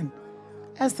seat and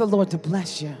ask the Lord to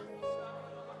bless you.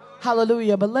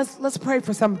 Hallelujah. But let's pray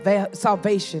for some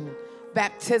salvation,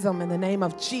 baptism in the name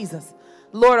of Jesus.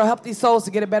 Lord, will help these souls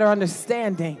to get a better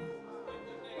understanding.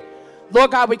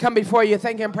 Lord God, we come before you.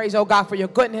 Thank you and praise you, oh God, for your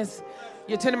goodness,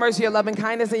 your tender mercy, your loving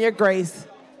kindness, and your grace.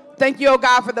 Thank you, oh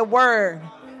God, for the word.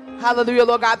 Hallelujah,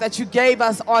 Lord God, that you gave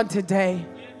us on today.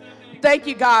 Thank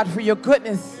you, God, for your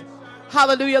goodness.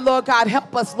 Hallelujah, Lord God.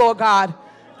 Help us, Lord God,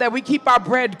 that we keep our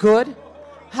bread good.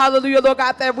 Hallelujah, Lord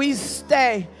God, that we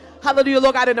stay, hallelujah,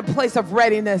 Lord God, in a place of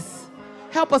readiness.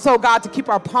 Help us, oh God, to keep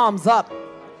our palms up.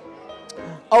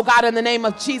 Oh God, in the name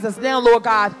of Jesus. Now, Lord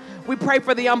God, we pray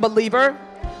for the unbeliever.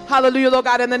 Hallelujah, Lord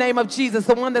God, in the name of Jesus,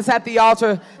 the one that's at the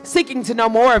altar seeking to know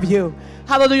more of you.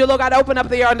 Hallelujah, Lord God, open up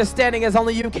their understanding as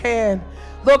only you can.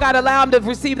 Lord God, allow them to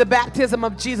receive the baptism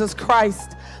of Jesus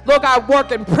Christ. Lord God,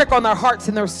 work and prick on their hearts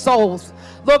and their souls.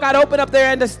 Lord God, open up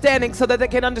their understanding so that they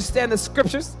can understand the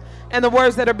scriptures and the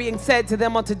words that are being said to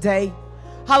them on today.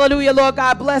 Hallelujah, Lord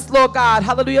God, bless, Lord God.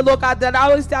 Hallelujah, Lord God, that I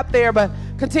always stop there, but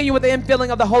continue with the infilling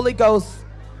of the Holy Ghost.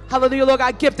 Hallelujah, Lord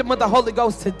God, gift them with the Holy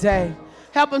Ghost today.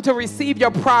 Help them to receive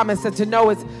your promise and to know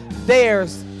it's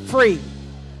theirs free.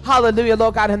 Hallelujah,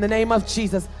 Lord God, in the name of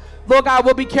Jesus. Lord God,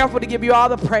 we'll be careful to give you all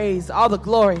the praise, all the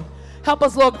glory. Help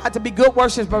us, Lord God, to be good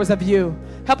worshipers of you.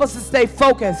 Help us to stay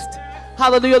focused.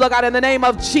 Hallelujah, Lord God, in the name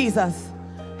of Jesus.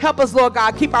 Help us, Lord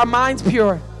God, keep our minds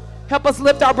pure. Help us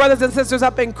lift our brothers and sisters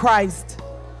up in Christ.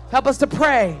 Help us to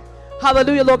pray.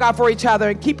 Hallelujah, Lord God, for each other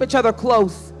and keep each other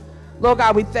close. Lord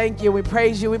God, we thank you, we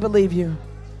praise you, we believe you.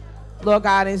 Lord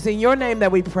God, it's in your name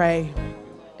that we pray.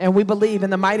 And we believe in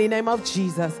the mighty name of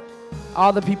Jesus.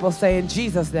 All the people say in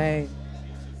Jesus' name.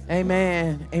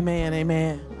 Amen, amen,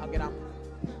 amen. I'll get out.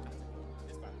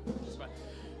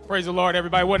 Praise the Lord,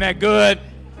 everybody. Wasn't that good?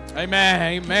 Amen,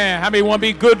 amen. How many want to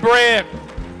be good bread?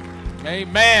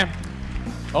 Amen.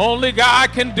 Only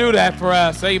God can do that for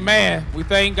us. Amen. We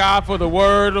thank God for the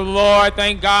word of the Lord.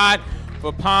 Thank God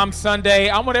for Palm Sunday.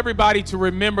 I want everybody to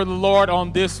remember the Lord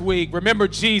on this week. Remember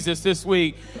Jesus this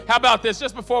week. How about this?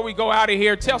 Just before we go out of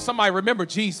here, tell somebody, remember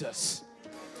Jesus.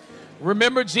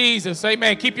 Remember Jesus.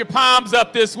 Amen. Keep your palms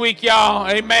up this week, y'all.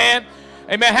 Amen.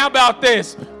 Amen. How about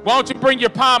this? Why don't you bring your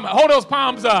palm, hold those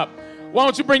palms up. Why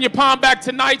don't you bring your palm back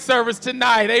to night service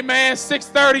tonight? Amen.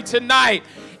 6:30 tonight.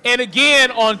 And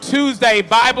again on Tuesday,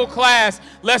 Bible class,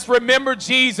 let's remember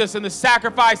Jesus and the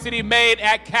sacrifice that he made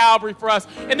at Calvary for us.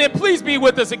 And then please be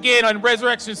with us again on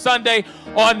Resurrection Sunday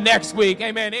on next week.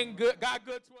 Amen. God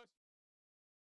good to us.